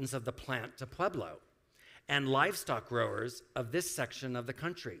importance of the plant to Pueblo and livestock growers of this section of the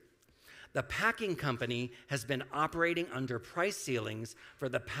country. The packing company has been operating under price ceilings for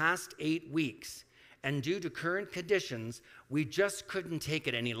the past 8 weeks, and due to current conditions, we just couldn't take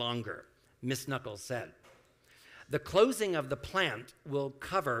it any longer, Miss Nuckolls said. The closing of the plant will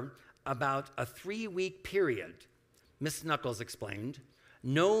cover about a 3-week period, Miss Nuckolls explained.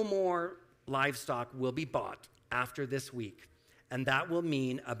 No more livestock will be bought after this week, and that will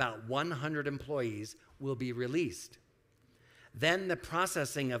mean about 100 employees will be released. Then the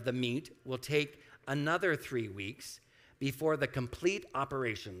processing of the meat will take another 3 weeks before the complete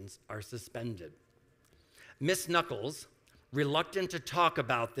operations are suspended. Miss Nuckolls, reluctant to talk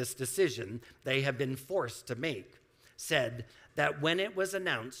about this decision they have been forced to make, said that when it was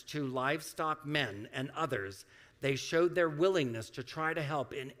announced to livestock men and others, they showed their willingness to try to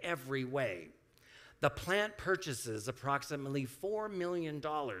help in every way. The plant purchases approximately $4 million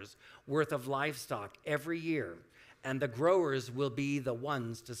worth of livestock every year, and the growers will be the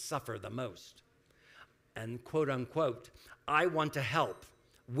ones to suffer the most. And quote unquote, I want to help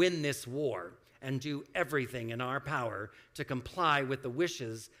win this war and do everything in our power to comply with the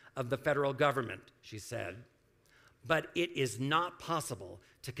wishes of the federal government, she said. But it is not possible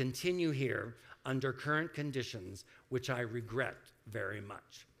to continue here under current conditions, which I regret very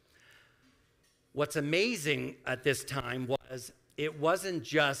much. What's amazing at this time was it wasn't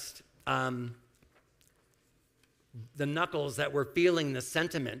just the Nuckolls that were feeling the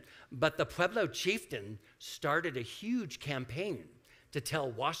sentiment, but the Pueblo chieftain started a huge campaign to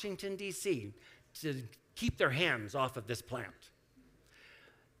tell Washington, D.C. to keep their hands off of this plant.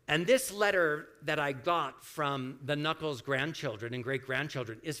 And this letter that I got from the Nuckolls grandchildren and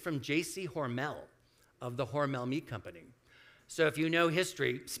great-grandchildren is from J.C. Hormel of the Hormel Meat Company. So if you know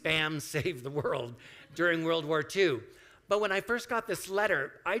history, Spam saved the world during World War II. But when I first got this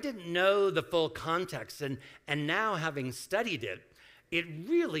letter, I didn't know the full context. And now, having studied it, it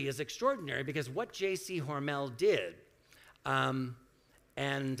really is extraordinary because what J.C. Hormel did, I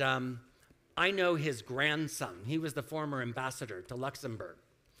know his grandson. He was the former ambassador to Luxembourg,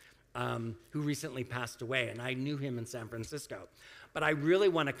 who recently passed away, and I knew him in San Francisco. But I really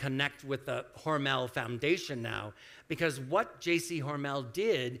want to connect with the Hormel Foundation now, because what J.C. Hormel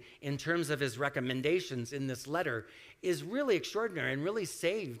did in terms of his recommendations in this letter is really extraordinary and really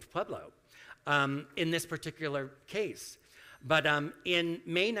saved Pueblo in this particular case. But in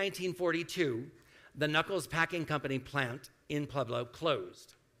May 1942, the Nuckolls Packing Company plant in Pueblo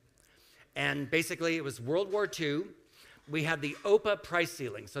closed. And basically, it was World War II. We had the OPA price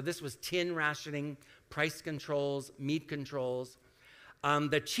ceiling. So this was tin rationing, price controls, meat controls.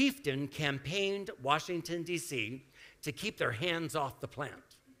 The chieftain campaigned Washington, D.C. to keep their hands off the plant.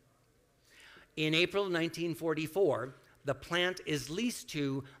 In April 1944, the plant is leased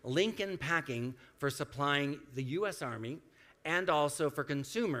to Lincoln Packing for supplying the U.S. Army and also for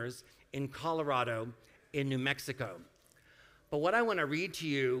consumers in Colorado, in New Mexico. But what I want to read to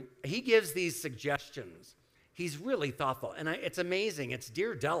you, he gives these suggestions. He's really thoughtful, and it's amazing. It's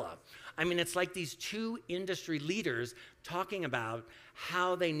Dear Della. I mean, it's like these two industry leaders talking about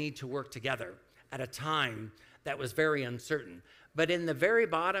how they need to work together at a time that was very uncertain. But in the very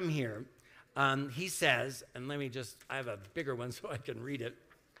bottom here, he says, and let me just, I have a bigger one so I can read it.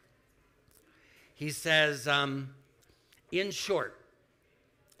 He says, in short,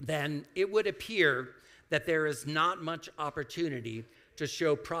 then it would appear that there is not much opportunity to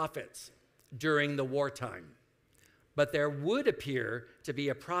show profits during the wartime, but there would appear to be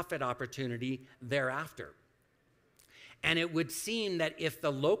a profit opportunity thereafter. And it would seem that if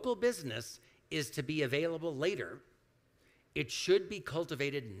the local business is to be available later, it should be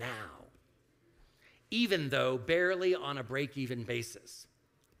cultivated now, even though barely on a break-even basis.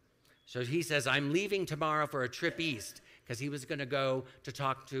 So he says, I'm leaving tomorrow for a trip east, because he was going to go to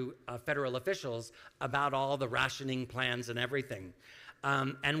talk to federal officials about all the rationing plans and everything.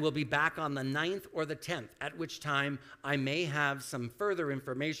 And we'll be back on the 9th or the 10th, at which time I may have some further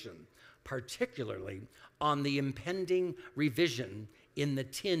information, particularly on the impending revision in the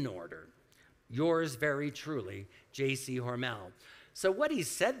tin order. Yours very truly, J.C. Hormel. So what he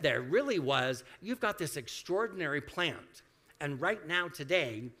said there really was, you've got this extraordinary plant, and right now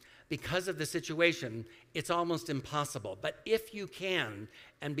today, because of the situation, it's almost impossible. But if you can,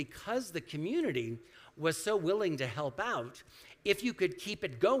 and because the community was so willing to help out, if you could keep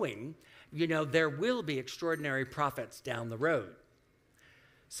it going, you know, there will be extraordinary profits down the road.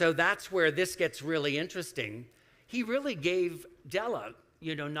 So that's where this gets really interesting. He really gave Della,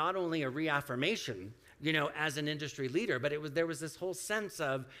 you know, not only a reaffirmation, you know, as an industry leader, but there was this whole sense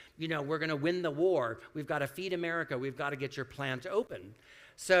of, you know, we're going to win the war. We've got to feed America. We've got to get your plant open.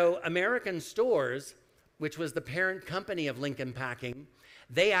 So American Stores, which was the parent company of Lincoln Packing,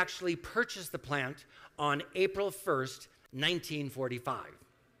 they actually purchased the plant on April 1st, 1945.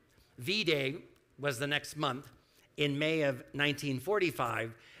 V-Day was the next month in May of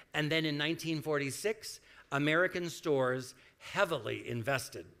 1945, and then in 1946, American Stores heavily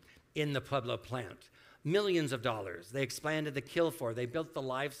invested in the Pueblo plant. Millions of dollars. They expanded the Kilfor. They built the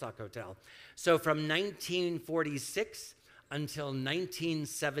livestock hotel. So from 1946 until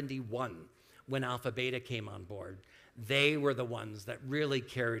 1971, when Alpha Beta came on board, they were the ones that really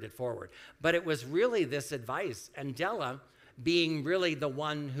carried it forward. But it was really this advice, and Della, being really the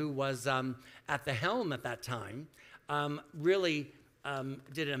one who was at the helm at that time, really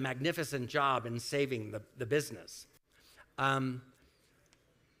did a magnificent job in saving the business. I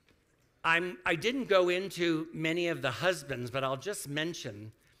didn't go into many of the husbands, but I'll just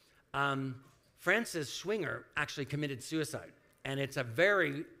mention Francis Schwinger actually committed suicide, and it's a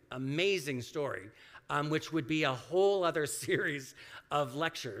very amazing story, which would be a whole other series of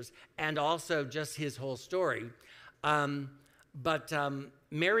lectures, and also just his whole story. But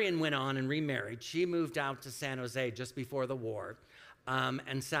Marion went on and remarried. She moved out to San Jose just before the war,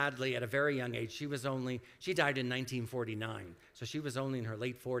 and sadly, at a very young age, she died in 1949, so she was only in her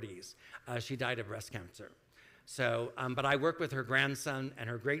late 40s. She died of breast cancer. So, but I worked with her grandson and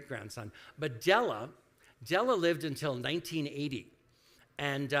her great-grandson. But Della lived until 1980,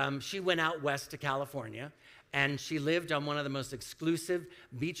 and she went out west to California, and she lived on one of the most exclusive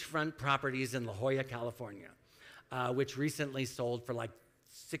beachfront properties in La Jolla, California. which recently sold for like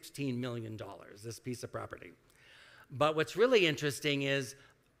 $16 million, this piece of property. But what's really interesting is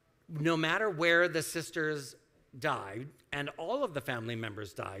no matter where the sisters died, and all of the family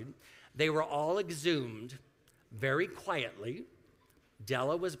members died, they were all exhumed very quietly.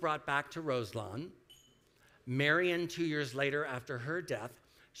 Della was brought back to Roselawn. Marion, 2 years later after her death,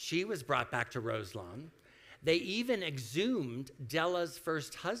 she was brought back to Roselawn. They even exhumed Della's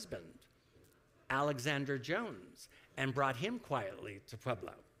first husband, Alexander Jones, and brought him quietly to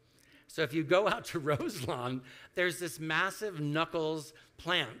Pueblo. So if you go out to Roselawn, there's this massive Nuckolls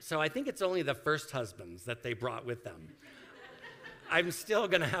plant. So I think it's only the first husbands that they brought with them. I'm still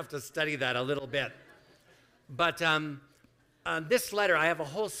going to have to study that a little bit. But this letter, I have a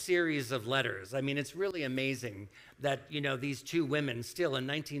whole series of letters. I mean, it's really amazing that, you know, these two women still in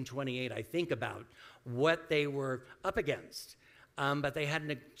 1928, I think about what they were up against. But they had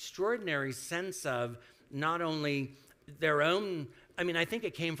an extraordinary sense of not only their own, I mean, I think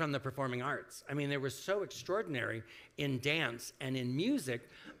it came from the performing arts. I mean, they were so extraordinary in dance and in music,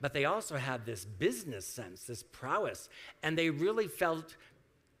 but they also had this business sense, this prowess, and they really felt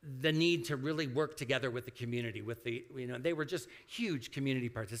the need to really work together with the community, with the, you know, they were just huge community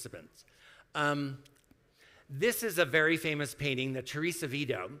participants. This is a very famous painting that Teresa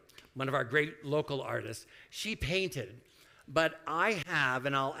Vito, one of our great local artists, she painted. But I have,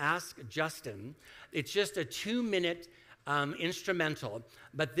 and I'll ask Justin, it's just a 2-minute instrumental,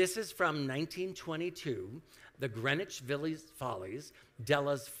 but this is from 1922, the Greenwich Village Follies,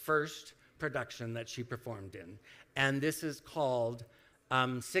 Della's first production that she performed in. And this is called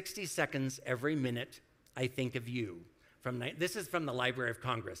 60 Seconds Every Minute, I Think of You. This is from the Library of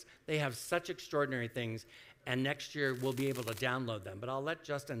Congress. They have such extraordinary things, and next year we'll be able to download them. But I'll let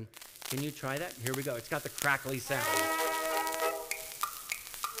Justin, can you try that? Here we go. It's got the crackly sound.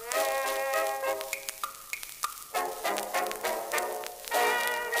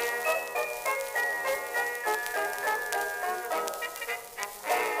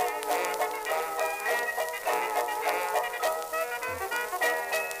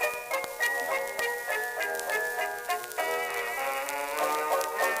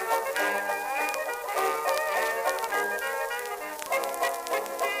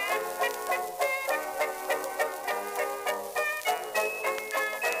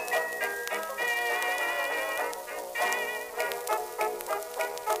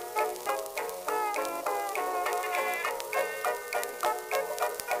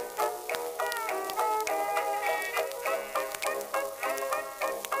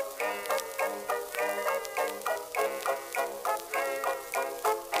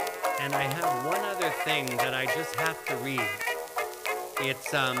 And I have one other thing that I just have to read. It's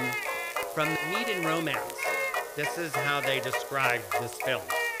from Meat and Romance. This is how they described this film.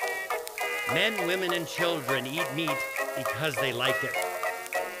 Men, women, and children eat meat because they like it.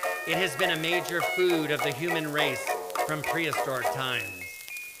 It has been a major food of the human race from prehistoric times.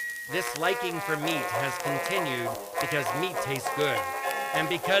 This liking for meat has continued because meat tastes good and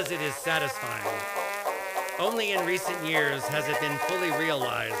because it is satisfying. Only in recent years has it been fully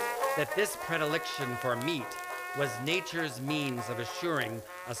realized that this predilection for meat was nature's means of assuring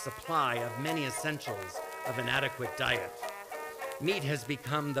a supply of many essentials of an adequate diet. Meat has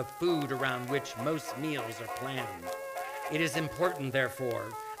become the food around which most meals are planned. It is important, therefore,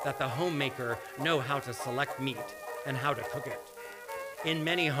 that the homemaker know how to select meat and how to cook it. In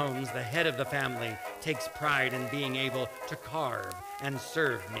many homes, the head of the family takes pride in being able to carve and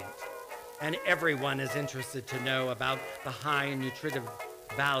serve meat. And everyone is interested to know about the high nutritive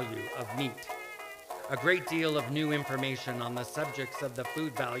value of meat. A great deal of new information on the subjects of the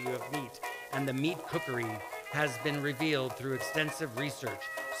food value of meat and the meat cookery has been revealed through extensive research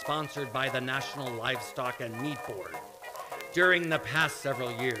sponsored by the National Livestock and Meat Board. During the past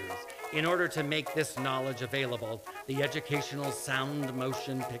several years, in order to make this knowledge available, the educational sound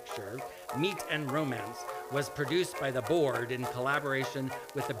motion picture, Meat and Romance, was produced by the board in collaboration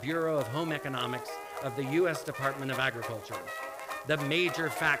with the Bureau of Home Economics of the U.S. Department of Agriculture. The major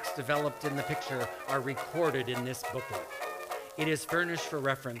facts developed in the picture are recorded in this booklet. It is furnished for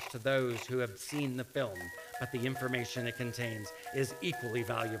reference to those who have seen the film, but the information it contains is equally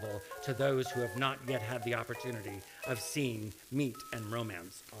valuable to those who have not yet had the opportunity of seeing Meat and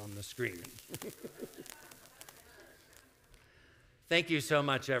Romance on the screen. Thank you so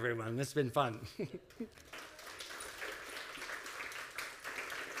much, everyone. This has been fun.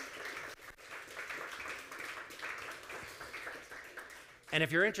 And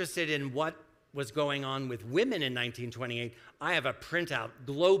if you're interested in what was going on with women in 1928, I have a printout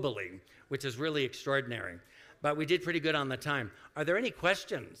globally, which is really extraordinary. But we did pretty good on the time. Are there any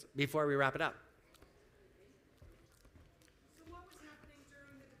questions before we wrap it up?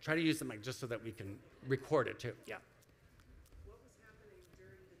 try to use the mic just so that we can record it too. Yeah. What was happening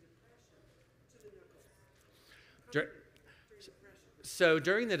during the Depression to the Nuckolls? So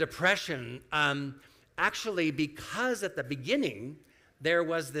during the Depression, actually, because at the beginning there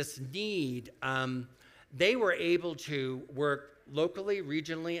was this need, they were able to work locally,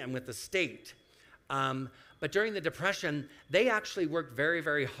 regionally, and with the state. But during the Depression, they actually worked very,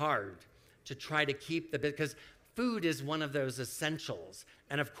 very hard to try to keep because food is one of those essentials.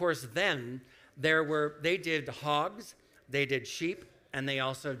 And of course, then they did hogs, they did sheep, and they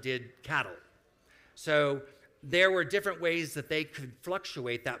also did cattle. So there were different ways that they could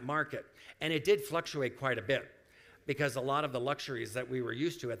fluctuate that market. And it did fluctuate quite a bit because a lot of the luxuries that we were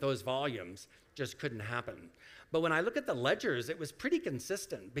used to at those volumes just couldn't happen. But when I look at the ledgers, it was pretty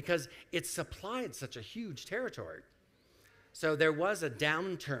consistent because it supplied such a huge territory. So there was a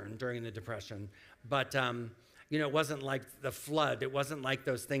downturn during the Depression, but it wasn't like the flood. It wasn't like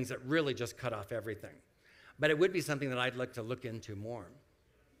those things that really just cut off everything. But it would be something that I'd like to look into more.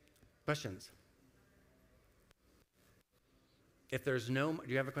 Questions? If there's no,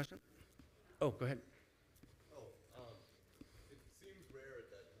 do you have a question? Oh, go ahead. It seems rare at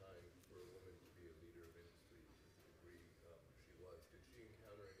that time for a woman to be a leader of industry to the degree she was. Did she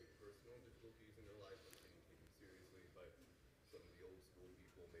encounter any personal difficulties in her life, or being taken seriously by some of the old school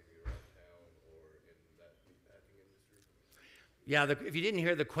people, maybe around town or in that meatpacking industry? Yeah, if you didn't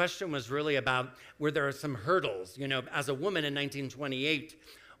hear, the question was really about, were there some hurdles? As a woman in 1928,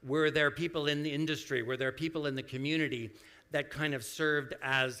 were there people in the industry, were there people in the community that kind of served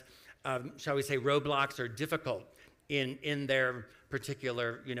as, shall we say, roadblocks or difficult in their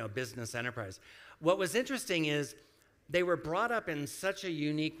particular, business enterprise? What was interesting is they were brought up in such a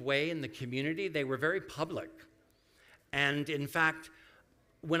unique way in the community. They were very public. And in fact,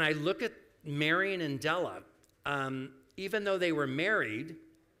 when I look at Marion and Della, even though they were married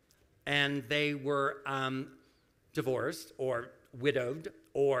and they were divorced or widowed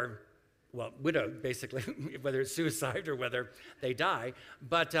or widowed, basically, whether it's suicide or whether they die,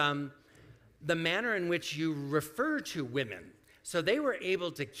 but the manner in which you refer to women. So they were able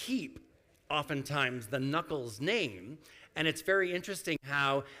to keep, oftentimes, the Nuckolls name, and it's very interesting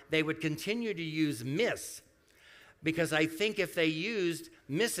how they would continue to use Miss, because I think if they used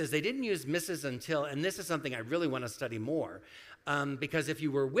Mrs., they didn't use Mrs. until, and this is something I really want to study more, because if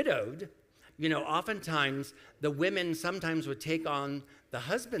you were widowed, oftentimes the women sometimes would take on the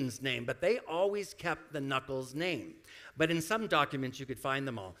husband's name, but they always kept the Nuckolls name. But in some documents, you could find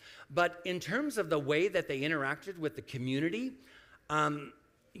them all. But in terms of the way that they interacted with the community,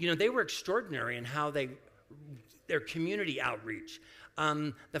 they were extraordinary in how their community outreach.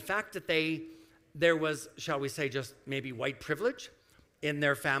 The fact that there was, shall we say, just maybe white privilege in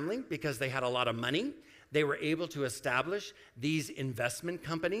their family because they had a lot of money. They were able to establish these investment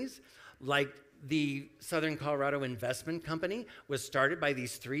companies, like the Southern Colorado Investment Company was started by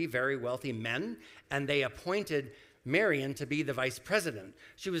these three very wealthy men, and they appointed Marion to be the vice president.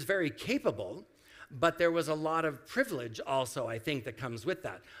 She was very capable, but there was a lot of privilege also, I think, that comes with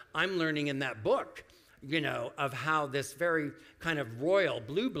that. I'm learning in that book, of how this very kind of royal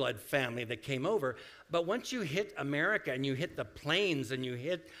blue blood family that came over, but once you hit America and you hit the plains and you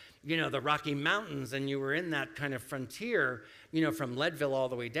hit, the Rocky Mountains and you were in that kind of frontier, from Leadville all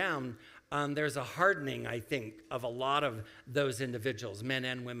the way down, there's a hardening, I think, of a lot of those individuals, men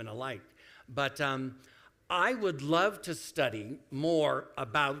and women alike. But I would love to study more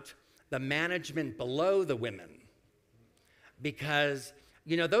about the management below the women because,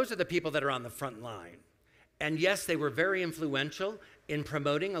 those are the people that are on the front line. And yes, they were very influential in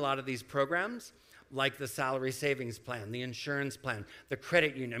promoting a lot of these programs, like the salary savings plan, the insurance plan, the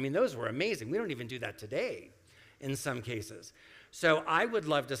credit union. I mean, those were amazing. We don't even do that today in some cases. So I would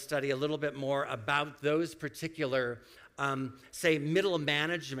love to study a little bit more about those particular, say, middle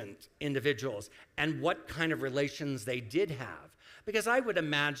management individuals and what kind of relations they did have. Because I would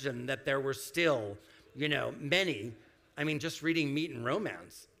imagine that there were still, many, just reading Meat and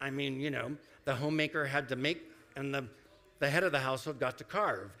Romance. The homemaker had to make, and the head of the household got to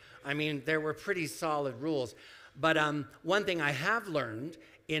carve. There were pretty solid rules. But one thing I have learned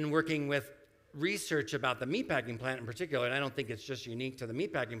in working with research about the meatpacking plant in particular, and I don't think it's just unique to the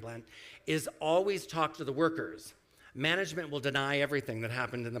meatpacking plant, is always talk to the workers. Management will deny everything that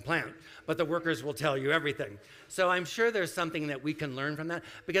happened in the plant, but the workers will tell you everything. So I'm sure there's something that we can learn from that,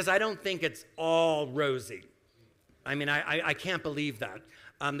 because I don't think it's all rosy. I can't believe that.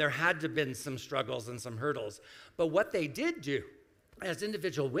 There had to have been some struggles and some hurdles. But what they did do, as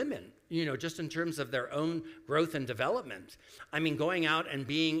individual women, just in terms of their own growth and development. I mean, going out and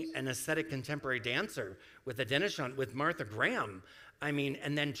being an aesthetic contemporary dancer with a Denishon, with Martha Graham, I mean,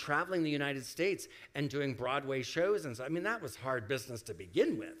 and then traveling the United States and doing Broadway shows. And so, I mean, that was hard business to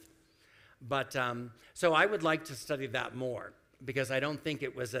begin with. But so I would like to study that more because I don't think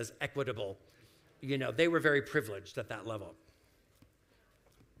it was as equitable. They were very privileged at that level.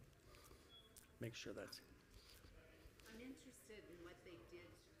 Make sure that's... I'm interested in what they did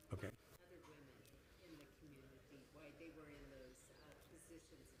Okay. with other women in the community, why they were in those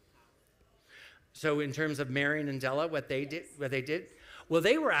positions of power. So in terms of Marion and Della, what they did, well,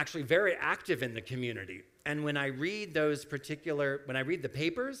 they were actually very active in the community. And when I read the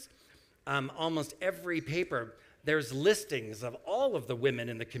papers, almost every paper, there's listings of all of the women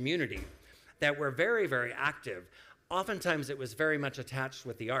in the community that were very, very active. Oftentimes it was very much attached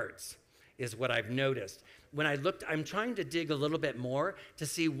with the arts, is what I've noticed. When I looked, I'm trying to dig a little bit more to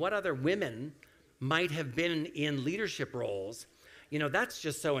see what other women might have been in leadership roles. That's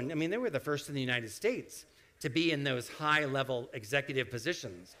just so, I mean, they were the first in the United States to be in those high-level executive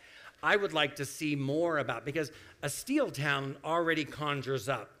positions. I would like to see more about, because a steel town already conjures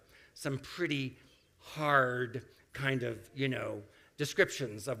up some pretty hard kind of,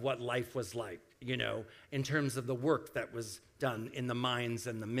 descriptions of what life was like, in terms of the work that was done in the mines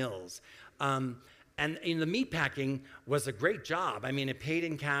and the mills. And in the meatpacking was a great job. I mean, it paid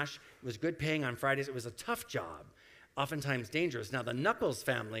in cash. It was good paying on Fridays. It was a tough job, oftentimes dangerous. Now, the Nuckolls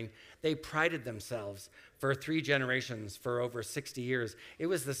family, they prided themselves for 3 generations, for over 60 years. It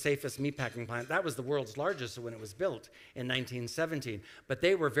was the safest meatpacking plant. That was the world's largest when it was built in 1917. But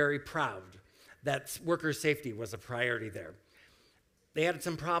they were very proud that worker safety was a priority there. They had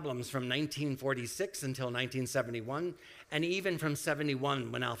some problems from 1946 until 1971, and even from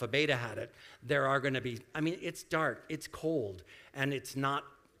 71 when Alpha Beta had it, there are going to be, I mean, it's dark, it's cold, and it's not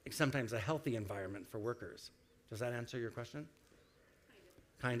sometimes a healthy environment for workers. Does that answer your question?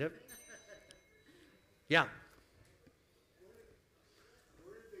 Kind of. Yeah.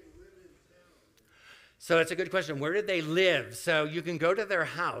 Where did they live in town? So it's a good question. Where did they live? So you can go to their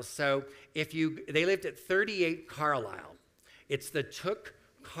house. So they lived at 38 Carlisle. It's the Took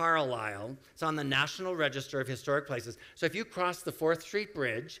Carlisle. It's on the National Register of Historic Places. So if you cross the 4th Street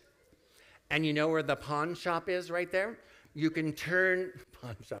Bridge, and you know where the pawn shop is right there, you can turn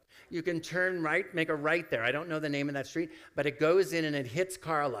right, make a right there. I don't know the name of that street, but it goes in and it hits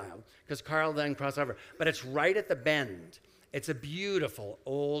Carlisle, because Carlisle then crosses over. But it's right at the bend. It's a beautiful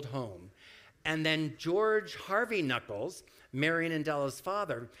old home. And then George Harvey Nuckolls, Marion and Della's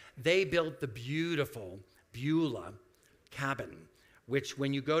father, they built the beautiful Beulah cabin, which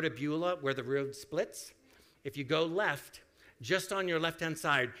when you go to Beulah, where the road splits, if you go left, just on your left-hand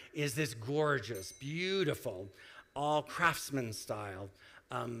side is this gorgeous, beautiful, all craftsman style.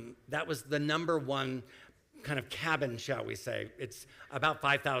 That was the #1 kind of cabin, shall we say. It's about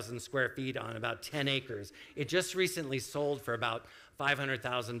 5,000 square feet on about 10 acres. It just recently sold for about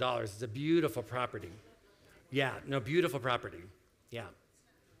 $500,000. It's a beautiful property. Yeah, no, beautiful property. Yeah.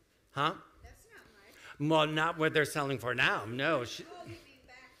 Huh? That's not much. Well, not what they're selling for now. No. Oh, you mean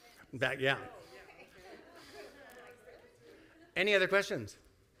back then? Yeah. Any other questions?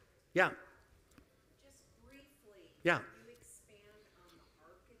 Yeah. Just briefly. Yeah. Can you expand on the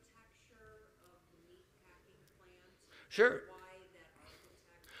architecture of the meatpacking plant? Sure. Why that architect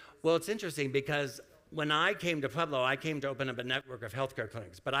was Well, it's interesting because when I came to Pueblo, I came to open up a network of healthcare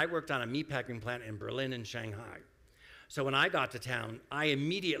clinics, but I worked on a meatpacking plant in Berlin and Shanghai. So when I got to town, I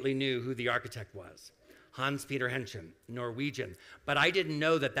immediately knew who the architect was. Hans-Peter Henschen, Norwegian. But I didn't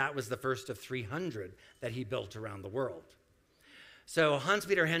know that that was the first of 300 that he built around the world. So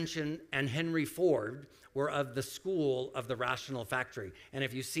Hans-Peter Henschen and Henry Ford were of the school of the Rational Factory. And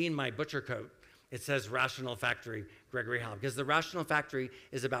if you've seen my butcher coat, it says Rational Factory, Gregory Howell, because the Rational Factory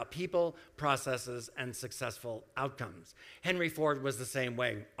is about people, processes, and successful outcomes. Henry Ford was the same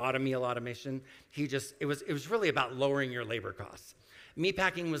way, automation. It was really about lowering your labor costs.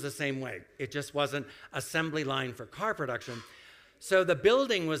 Meatpacking was the same way. It just wasn't assembly line for car production. So the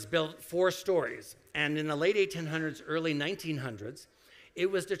building was built 4 stories. And in the late 1800s, early 1900s, it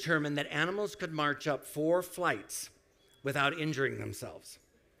was determined that animals could march up 4 flights without injuring themselves.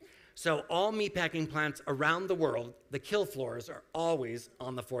 So all meatpacking plants around the world, the kill floors are always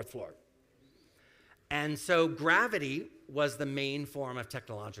on the 4th floor. And so gravity was the main form of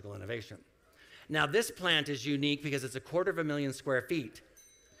technological innovation. Now this plant is unique because it's 250,000 square feet,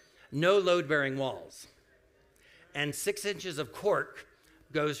 no load-bearing walls, and 6 inches of cork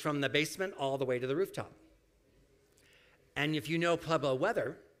goes from the basement all the way to the rooftop. And if you know Pueblo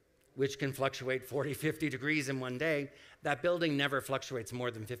weather, which can fluctuate 40, 50 degrees in one day, that building never fluctuates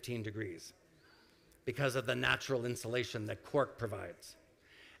more than 15 degrees because of the natural insulation that cork provides.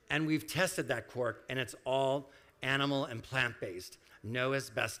 And we've tested that cork, and it's all animal and plant-based. No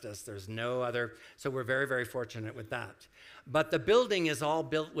asbestos, there's no other, so we're very, very fortunate with that. But the building is all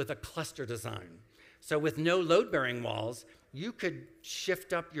built with a cluster design. So with no load-bearing walls, you could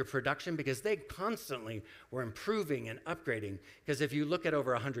shift up your production because they constantly were improving and upgrading. Because if you look at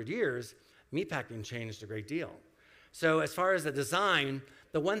over 100 years, meatpacking changed a great deal. So as far as the design,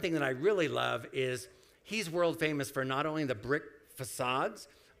 the one thing that I really love is he's world famous for not only the brick facades,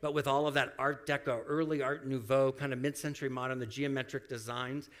 but with all of that Art Deco, early Art Nouveau, kind of mid-century modern, the geometric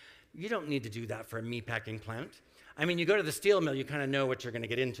designs. You don't need to do that for a meatpacking plant. I mean, you go to the steel mill, you kind of know what you're going to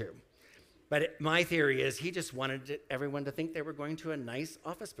get into. But my theory is he just wanted everyone to think they were going to a nice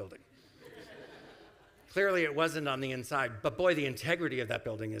office building. Clearly, it wasn't on the inside, but boy, the integrity of that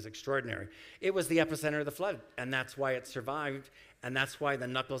building is extraordinary. It was the epicenter of the flood, and that's why it survived, and that's why the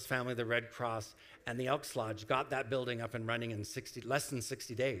Nuckolls family, the Red Cross, and the Elks Lodge got that building up and running in less than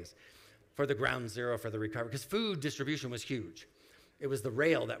 60 days for the ground zero for the recovery, because food distribution was huge. It was the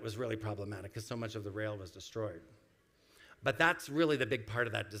rail that was really problematic, because so much of the rail was destroyed. But that's really the big part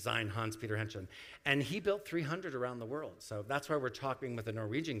of that design, Hans-Peter Henschen. And he built 300 around the world, so that's why we're talking with the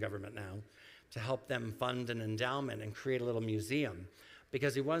Norwegian government now to help them fund an endowment and create a little museum,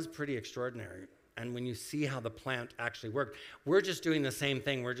 because he was pretty extraordinary. And when you see how the plant actually worked, we're just doing the same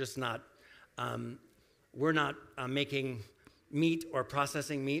thing. We're just not, making meat or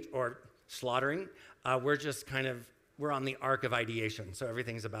processing meat or slaughtering. We're just we're on the arc of ideation. So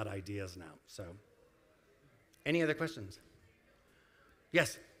everything's about ideas now. So any other questions?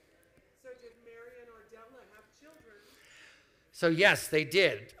 Yes? So did Marion or Della have children? So yes, they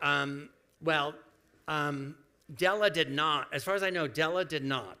did. Della did not. As far as I know, Della did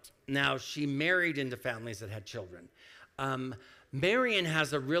not. Now, she married into families that had children. Marion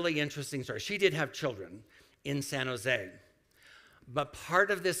has a really interesting story. She did have children in San Jose. But part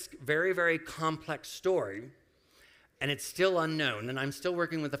of this very, very complex story, and it's still unknown, and I'm still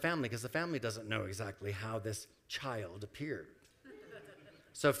working with the family because the family doesn't know exactly how this child appeared.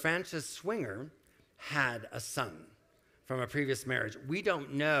 So Frances Swinger had a son from a previous marriage. We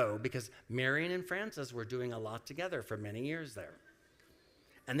don't know because Marion and Frances were doing a lot together for many years there.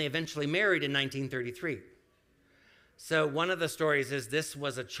 And they eventually married in 1933. So one of the stories is this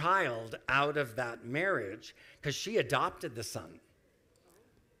was a child out of that marriage because she adopted the son.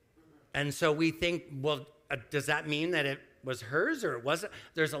 And so we think, well, does that mean that it was hers or it wasn't?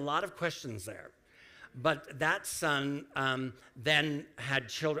 There's a lot of questions there. But that son then had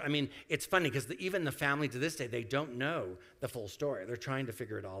children. I mean, it's funny because even the family to this day, they don't know the full story. They're trying to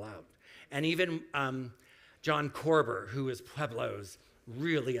figure it all out. And even John Korber, who is Pueblo's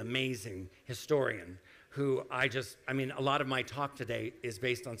really amazing historian, who a lot of my talk today is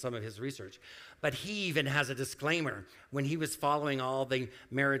based on some of his research. But he even has a disclaimer when he was following all the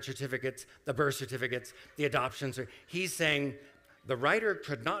marriage certificates, the birth certificates, the adoptions. He's saying, the writer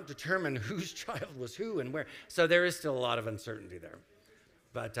could not determine whose child was who and where. So there is still a lot of uncertainty there.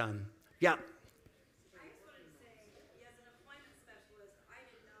 But, yeah. I just wanted to say, as an employment specialist, I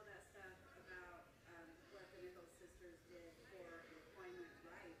didn't know that stuff about what the Nuckolls sisters did for employment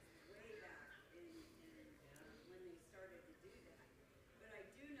rights way back when they started to do that. But I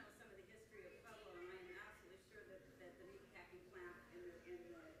do know some of the history of Pueblo, and I am absolutely sure that the meatpacking plant in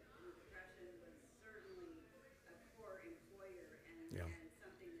the Depression was certainly a core employer and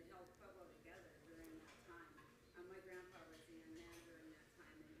something that held Pueblo together during that time. My grandpa was the young man during that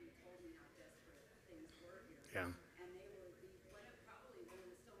time, and he told me how desperate things were here. Yeah. And they were probably one of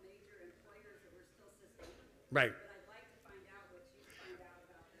the still major employers that were still sustainable. Right. But I'd like to find out what you find out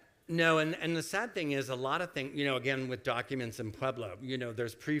about that. No, and the sad thing is a lot of things, again, with documents in Pueblo,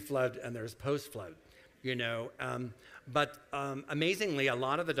 there's pre-flood and there's post-flood, but amazingly, a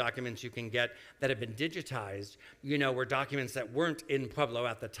lot of the documents you can get that have been digitized, were documents that weren't in Pueblo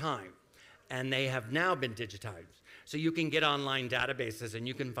at the time, and they have now been digitized. So you can get online databases, and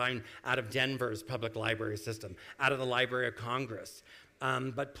you can find out of Denver's public library system, out of the Library of Congress.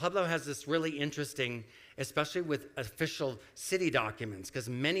 But Pueblo has this really interesting, especially with official city documents, because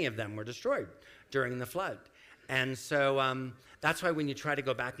many of them were destroyed during the flood. And so that's why when you try to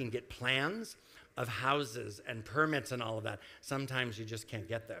go back and get plans of houses and permits and all of that, sometimes you just can't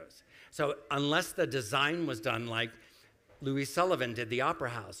get those. So unless the design was done like Louis Sullivan did the Opera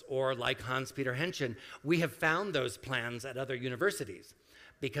House, or like Hans-Peter Henschen, we have found those plans at other universities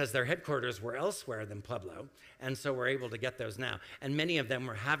because their headquarters were elsewhere than Pueblo, and so we're able to get those now. And many of them,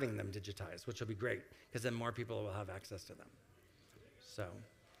 we're having them digitized, which will be great, because then more people will have access to them. So,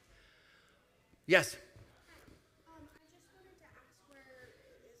 Yes? I just wanted to ask, where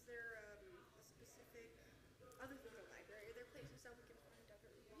is there a specific, other than the library, are there places that we can find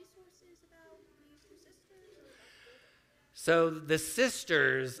other resources about these two sisters? Or So the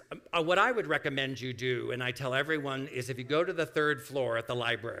sisters, what I would recommend you do, and I tell everyone, is if you go to the 3rd floor at the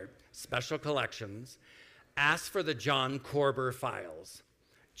library, special collections, ask for the John Korber files.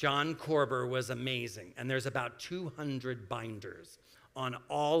 John Korber was amazing, and there's about 200 binders on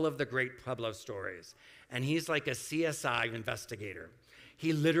all of the great Pueblo stories. And he's like a CSI investigator.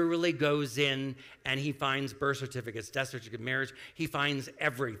 He literally goes in and he finds birth certificates, death certificate, marriage. He finds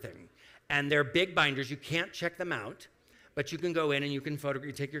everything. And they're big binders. You can't check them out, but you can go in and you can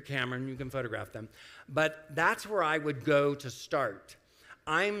you take your camera and you can photograph them. But that's where I would go to start.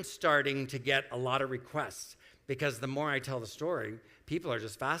 I'm starting to get a lot of requests because the more I tell the story, people are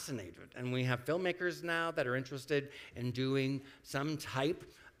just fascinated. And we have filmmakers now that are interested in doing some type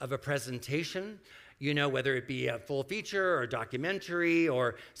of a presentation, you know, whether it be a full feature or a documentary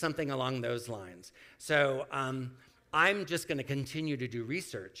or something along those lines. So I'm just going to continue to do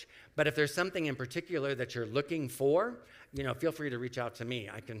research. But if there's something in particular that you're looking for, you know, feel free to reach out to me.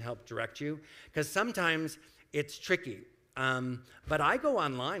 I can help direct you. Because sometimes it's tricky. But I go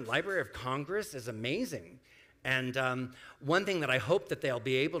online. Library of Congress is amazing. And one thing that I hope that they'll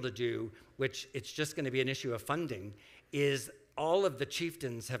be able to do, which it's just going to be an issue of funding, is all of the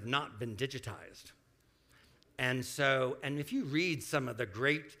chieftains have not been digitized. And so, and if you read some of the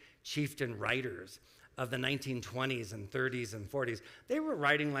great chieftain writers of the 1920s and 30s and 40s, they were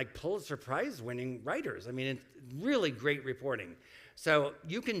writing like Pulitzer Prize winning writers. I mean, it's really great reporting. So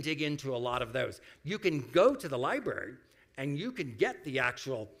you can dig into a lot of those. You can go to the library and you can get the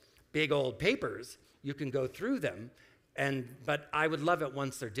actual big old papers. You can go through them, but I would love it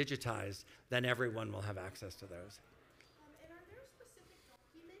once they're digitized, then everyone will have access to those. and are there specific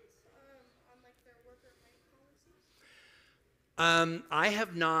documents on like their worker right policies? I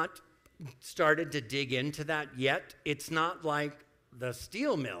have not started to dig into that yet. It's not like the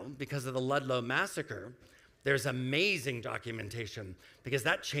steel mill because of the Ludlow massacre. There's amazing documentation because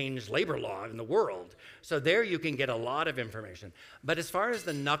that changed labor law in the world. So there you can get a lot of information. But as far as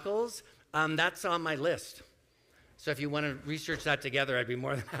the Nuckolls, that's on my list. So if you want to research that together, I'd be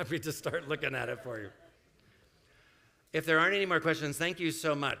more than happy to start looking at it for you. If there aren't any more questions, thank you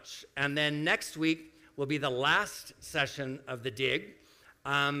so much. And then next week will be the last session of the dig.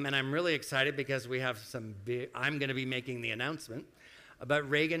 And I'm really excited because we have I'm going to be making the announcement about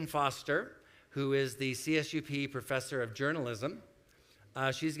Reagan Foster, who is the CSUP Professor of Journalism.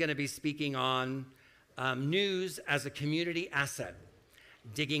 She's going to be speaking on news as a community asset,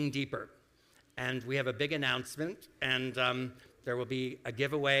 digging deeper. And we have a big announcement, and there will be a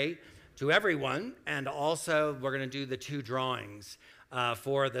giveaway to everyone, and also we're going to do the 2 drawings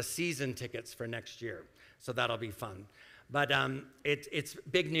for the season tickets for next year. So that'll be fun. But it's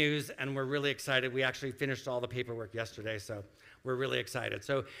big news, and we're really excited. We actually finished all the paperwork yesterday, so we're really excited.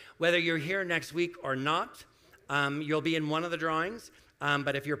 So whether you're here next week or not, you'll be in one of the drawings,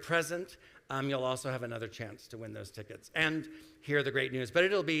 but if you're present, you'll also have another chance to win those tickets and hear the great news. But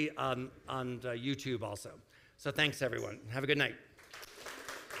it'll be on YouTube also. So thanks, everyone. Have a good night.